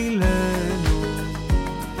בשבילנו,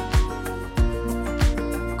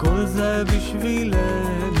 כל זה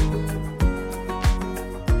בשבילנו.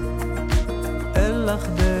 אין לך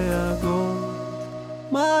דאגות,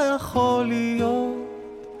 מה יכול להיות?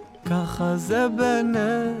 ככה זה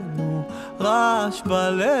בינינו, רעש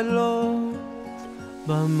בלילות,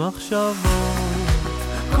 במחשבות,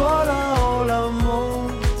 כל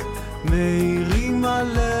העולמות מאירים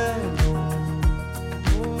עלינו,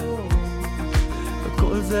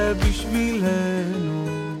 וכל זה בשבילנו,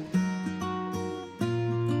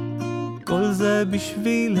 כל זה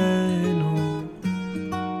בשבילנו.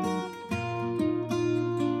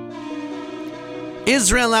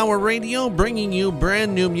 Israel Hour Radio bringing you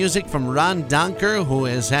brand new music from Ron Donker, who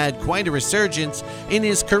has had quite a resurgence in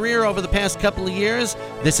his career over the past couple of years.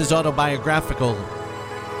 This is autobiographical.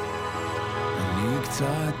 אני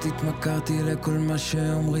קצת התמכרתי לכל מה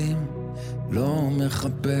שאומרים, לא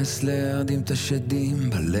מחפש להרדים את השדים,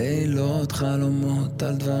 בלילות חלומות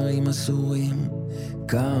על דברים אסורים,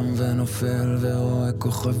 קם ונופל ורואה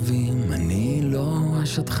כוכבים. אני לא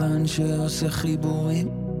השטחן שעושה חיבורים,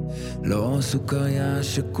 לא סוכריה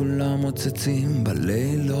שכולם מוצצים,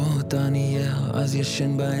 בלילות אני ער אז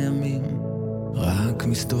ישן בימים, רק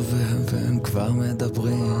מסתובב והם כבר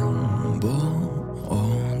מדברים. בוא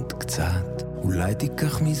עוד קצת, אולי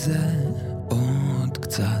תיקח מזה עוד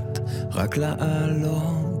קצת, רק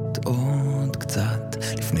לעלות עוד קצת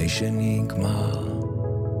לפני שנגמר.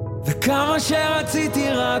 וכמה שרציתי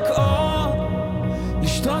רק עוד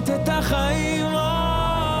לשתות את החיים,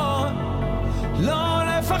 עוד לא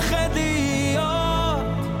לפחד להיות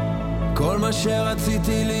כל מה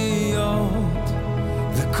שרציתי להיות,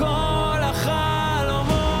 וכל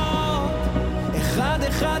החלומות אחד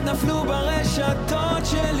אחד נפלו ברשתות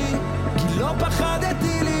שלי, כי לא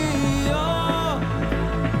פחדתי להיות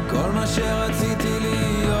כל מה שרציתי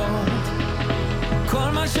להיות,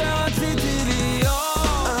 כל מה שרציתי להיות.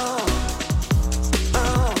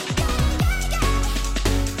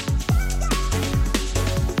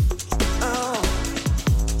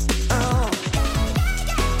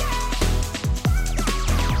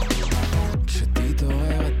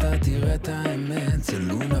 זה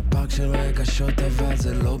לונה פארק של רגשות, אבל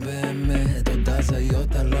זה לא באמת עוד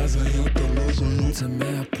הזיות על הזיות על הזיות. זה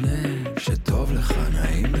מהפני שטוב לך,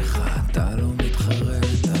 נעים לך, אתה לא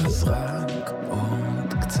מתחרט, אז רק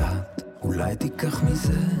עוד קצת, אולי תיקח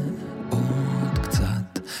מזה עוד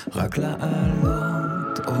קצת, רק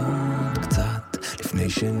לעלות עוד קצת לפני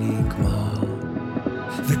שנגמר.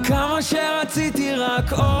 וכמה שרציתי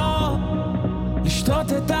רק עוד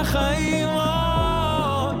לשתות את החיים,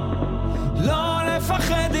 לא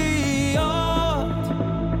לפחד להיות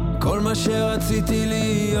כל מה שרציתי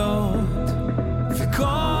להיות,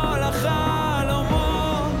 וכל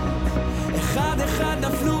החלומות אחד אחד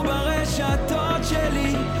נפלו ברשתות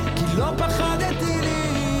שלי, כי לא פחדתי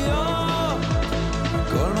להיות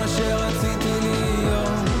כל מה שרציתי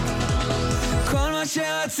להיות, כל מה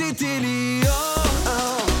שרציתי להיות.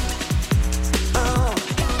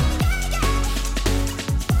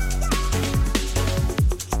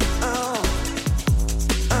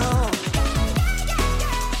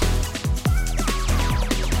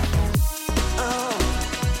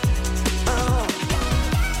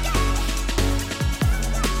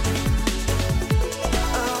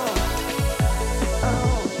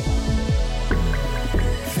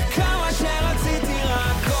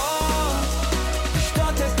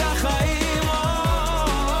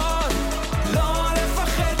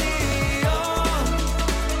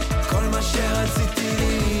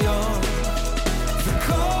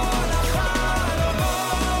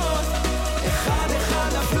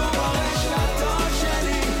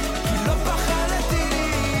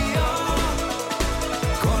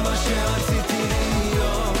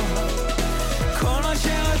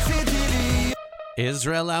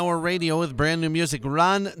 Israel Hour Radio with brand new music.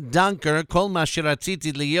 Ron Dunker, Kol Ma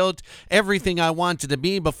Sheratziti Liot, Everything I Wanted to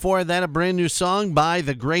Be. Before that, a brand new song by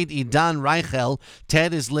the great Idan Reichel.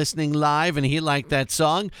 Ted is listening live, and he liked that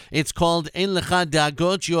song. It's called En Lecha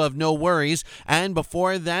Dagot, You Have No Worries. And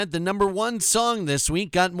before that, the number one song this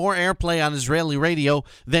week got more airplay on Israeli radio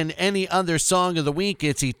than any other song of the week.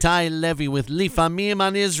 It's Itai Levy with Lifamim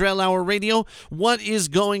on Israel Hour Radio. What is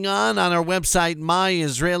going on our website,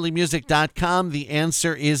 myisraelimusic.com? The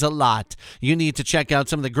answer is a lot. You need to check out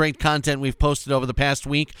some of the great content we've posted over the past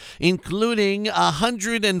week, including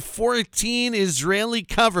 114 Israeli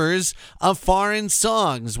covers of foreign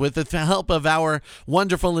songs with the help of our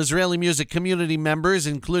wonderful Israeli music community members,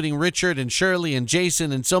 including Richard and Shirley and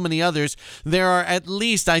Jason and so many others. There are at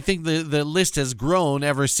least, I think the list has grown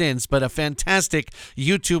ever since, but a fantastic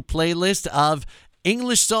YouTube playlist of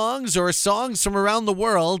English songs or songs from around the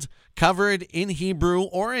world covered in Hebrew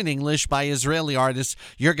or in English by Israeli artists.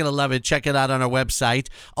 You're going to love it. Check it out on our website.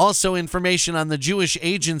 Also, information on the Jewish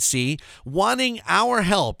Agency wanting our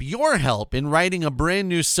help, your help, in writing a brand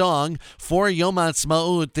new song for Yom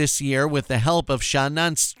HaAtzmaut this year with the help of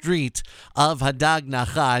Sha'anan Street of Hadag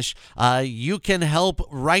Nachash. You can help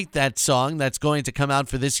write that song that's going to come out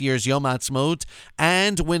for this year's Yom HaAtzmaut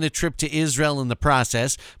and win a trip to Israel in the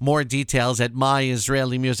process. More details at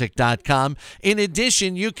myisraelimusic.com. In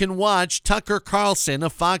addition, you can watch Tucker Carlson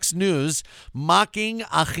of Fox News mocking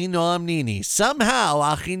Achinoam Nini. Somehow,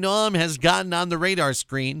 Achinoam has gotten on the radar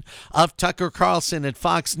screen of Tucker Carlson at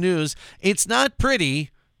Fox News. It's not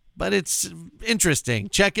pretty, but it's interesting.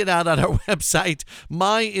 Check it out on our website,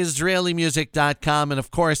 myisraelimusic.com. And,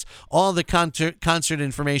 of course, all the concert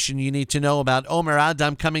information you need to know about Omer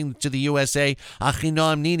Adam coming to the USA,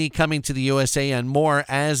 Achinoam Nini coming to the USA, and more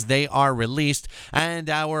as they are released. And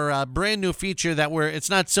our brand new feature that it's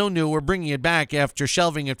not so new, we're bringing it back after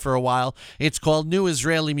shelving it for a while. It's called New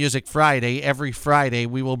Israeli Music Friday. Every Friday,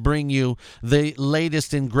 we will bring you the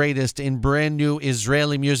latest and greatest in brand new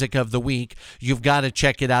Israeli music of the week. You've got to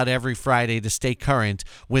check it out every Friday to stay current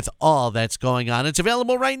with all that's going on. It's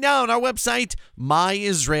available right now on our website,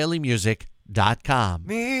 myisraelimusic.com.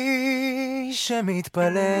 מי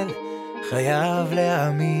שמתפלל חייב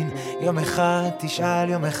להאמין, יום אחד תשאל,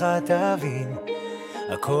 יום אחד תבין,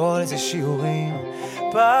 הכל זה שיעורים,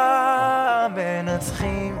 פעם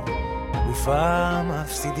מנצחים ופעם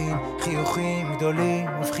מפסידים, חיוכים גדולים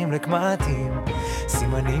הופכים לקמטים,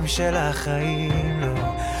 סימנים של החיים, לא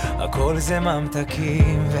הכל זה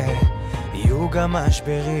ממתקים ויהיו גם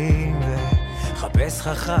משברים, וחפש לך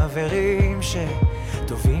חברים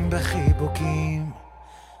שטובים בחיבוקים,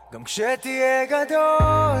 גם כשתהיה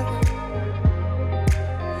גדול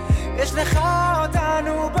יש לך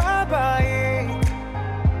אותנו בבית,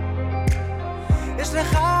 יש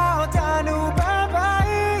לך אותנו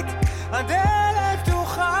בבית, הדלת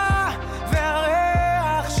פתוחה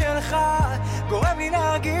והריח שלך גורם לי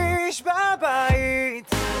להרגיש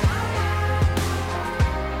בבית,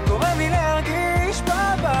 גורם לי להרגיש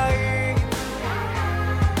בבית.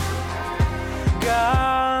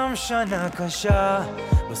 גם שנה קשה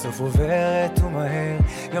בסוף עוברת ומהר,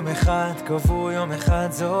 יום אחד קבוע, יום אחד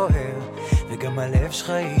זוהר, וגם הלב שלך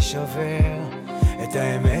יישבר, את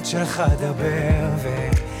האמת שלך דבר,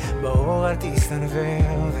 ובאור אל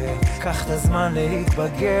תסתנבר, וקח את הזמן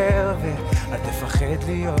להתבגר, ואל תפחד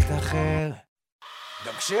להיות אחר.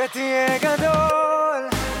 גם כשתהיה גדול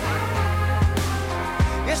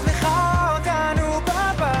יש לך אותנו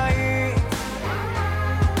בבית,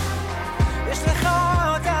 יש לך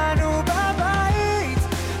אותנו בבית,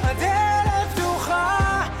 הדלת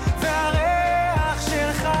פתוחה והריח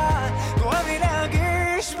שלך גורם לי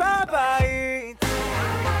להרגיש בבית,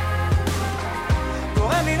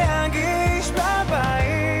 גורם לי להרגיש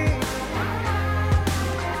בבית,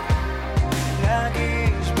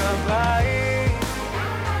 להרגיש בבית,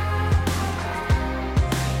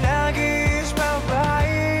 להרגיש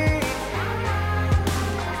בבית.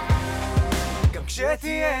 גם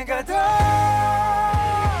כשתהיה גדול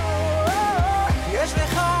יש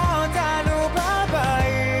לך אותנו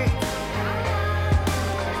בבית,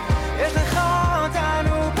 יש לך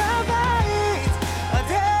אותנו בבית,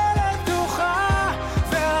 הדלת פתוחה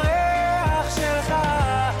והריח שלך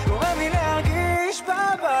גורם לי להרגיש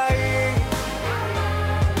בבית,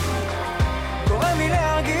 גורם לי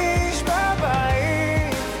להרגיש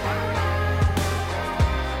בבית,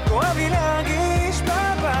 גורם לי להרגיש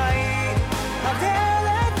בבית,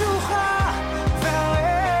 הדלת פתוחה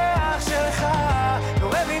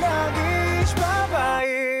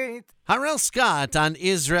Harel Scott on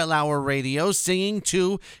Israel Hour Radio singing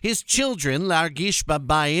to his children, Largish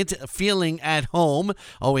Babayit, feeling at home.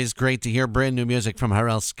 Always great to hear brand new music from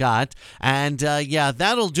Harel Scott. And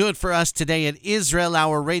that'll do it for us today at Israel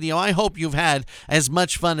Hour Radio. I hope you've had as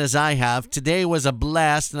much fun as I have. Today was a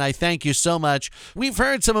blast, and I thank you so much. We've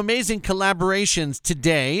heard some amazing collaborations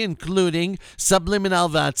today, including Subliminal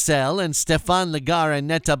Vatzel and Stefan Legar and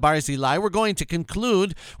Netta Barzilai. We're going to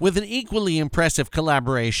conclude with an equally impressive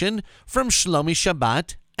collaboration from Shlomi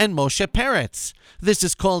Shabbat and Moshe Peretz. This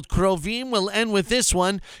is called Krovim. We'll end with this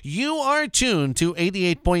one. You are tuned to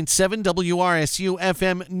 88.7 WRSU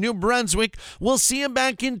FM New Brunswick. We'll see you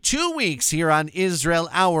back in 2 weeks here on Israel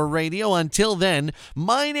Hour Radio. Until then,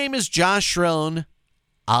 my name is Josh Rohn.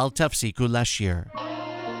 Al Tafsiku Lashir.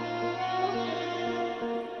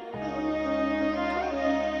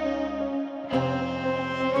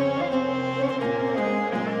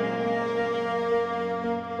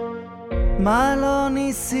 מה לא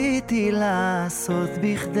ניסיתי לעשות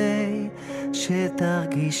בכדי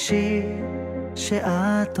שתרגישי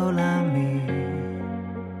שאת עולמי,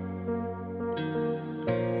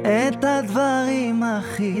 את הדברים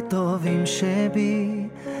הכי טובים שבי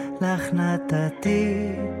לך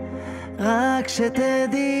נתתי, רק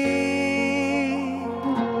שתדעי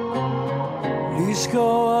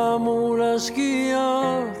לשקוע מול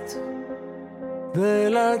השקיעות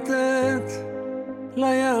ולתת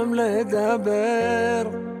לים לדבר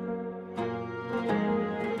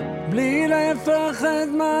בלי לפחד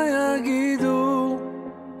מה יגידו,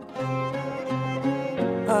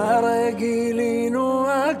 הרי גילינו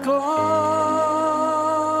הכל.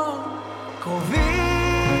 קרובים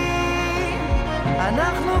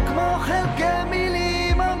אנחנו כמו חלקי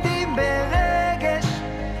מילים עומדים ברגש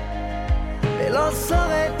ולא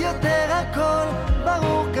שורט יותר, הכל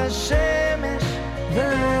ברור כשמש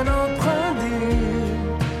ואין עוד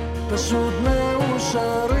פחדים, פשוט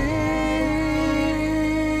מאושרים.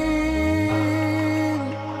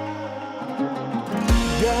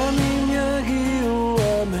 גם אם יגיעו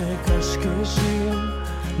המקשקשים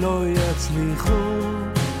לא יצליחו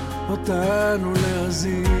אותנו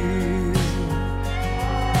להזיז,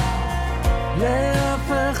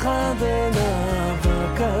 לאף אחד אין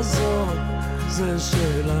אהבה כזאת, זה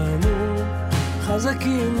שלנו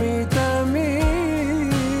חזקים מתמיד.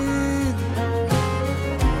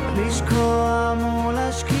 לשקוע מול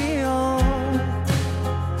השקיעות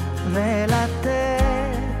ולתת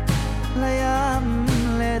לים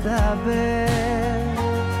לדבר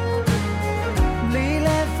בלי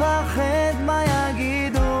לפחד מה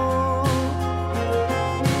יגידו,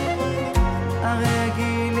 הרי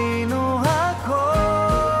גילינו הכל.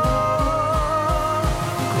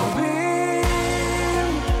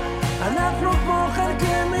 קרובים אנחנו כמו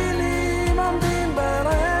חלקי מילים עומדים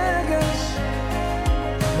ברגש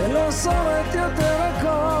ולא שורט יותר,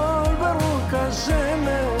 הכל ברור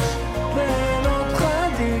כשמש ואין עוד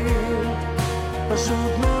פחדים,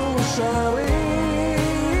 פשוט מאושרים.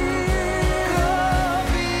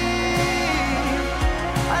 קרובים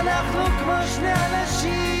אנחנו כמו שני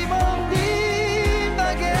אנשים עומדים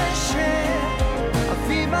בגשר,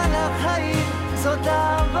 עפים על החיים, זאת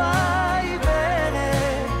אהבה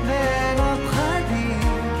עיוורת ואין עוד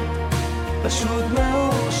פחדים, פשוט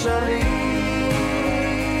מאושרים.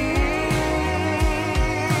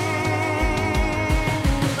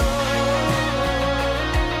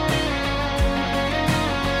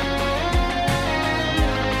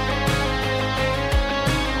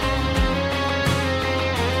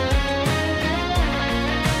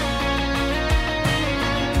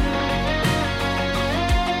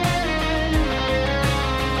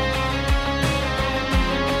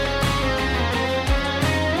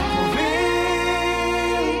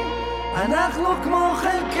 אנחנו כמו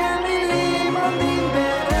חלקי מילים עומדים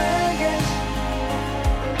ברגש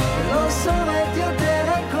ולא שורט יותר,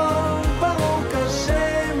 הכל ברור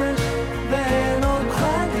כשמש ואין עוד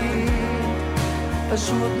פחדים,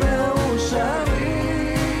 פשוט מאושרים.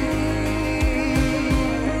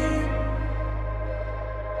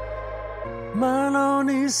 מה לא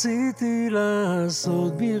ניסיתי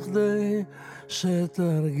לעשות בכדי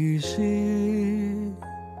שתרגישי.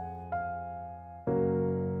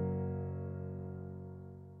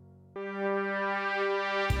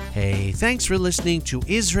 Hey, thanks for listening to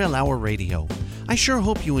Israel Hour Radio. I sure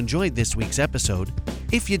hope you enjoyed this week's episode.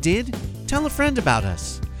 If you did, tell a friend about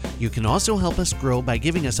us. You can also help us grow by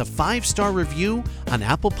giving us a 5-star review on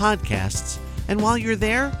Apple Podcasts. And while you're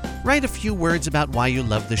there, write a few words about why you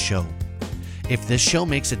love the show. If this show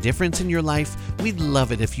makes a difference in your life, we'd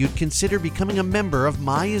love it if you'd consider becoming a member of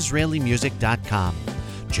myisraelimusic.com.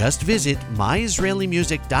 Just visit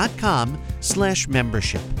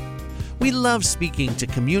myisraelimusic.com/membership. We love speaking to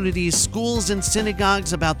communities, schools, and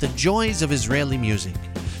synagogues about the joys of Israeli music.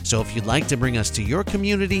 So if you'd like to bring us to your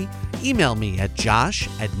community, email me at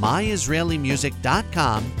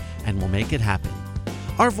josh@myisraelimusic.com and we'll make it happen.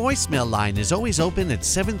 Our voicemail line is always open at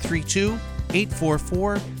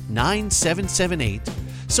 732-844-9778,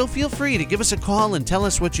 so feel free to give us a call and tell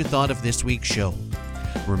us what you thought of this week's show.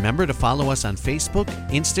 Remember to follow us on Facebook,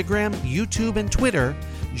 Instagram, YouTube, and Twitter.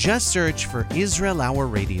 Just search for Israel Hour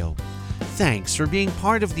Radio. Thanks for being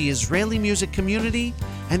part of the Israeli music community,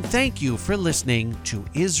 and thank you for listening to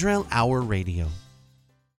Israel Hour Radio.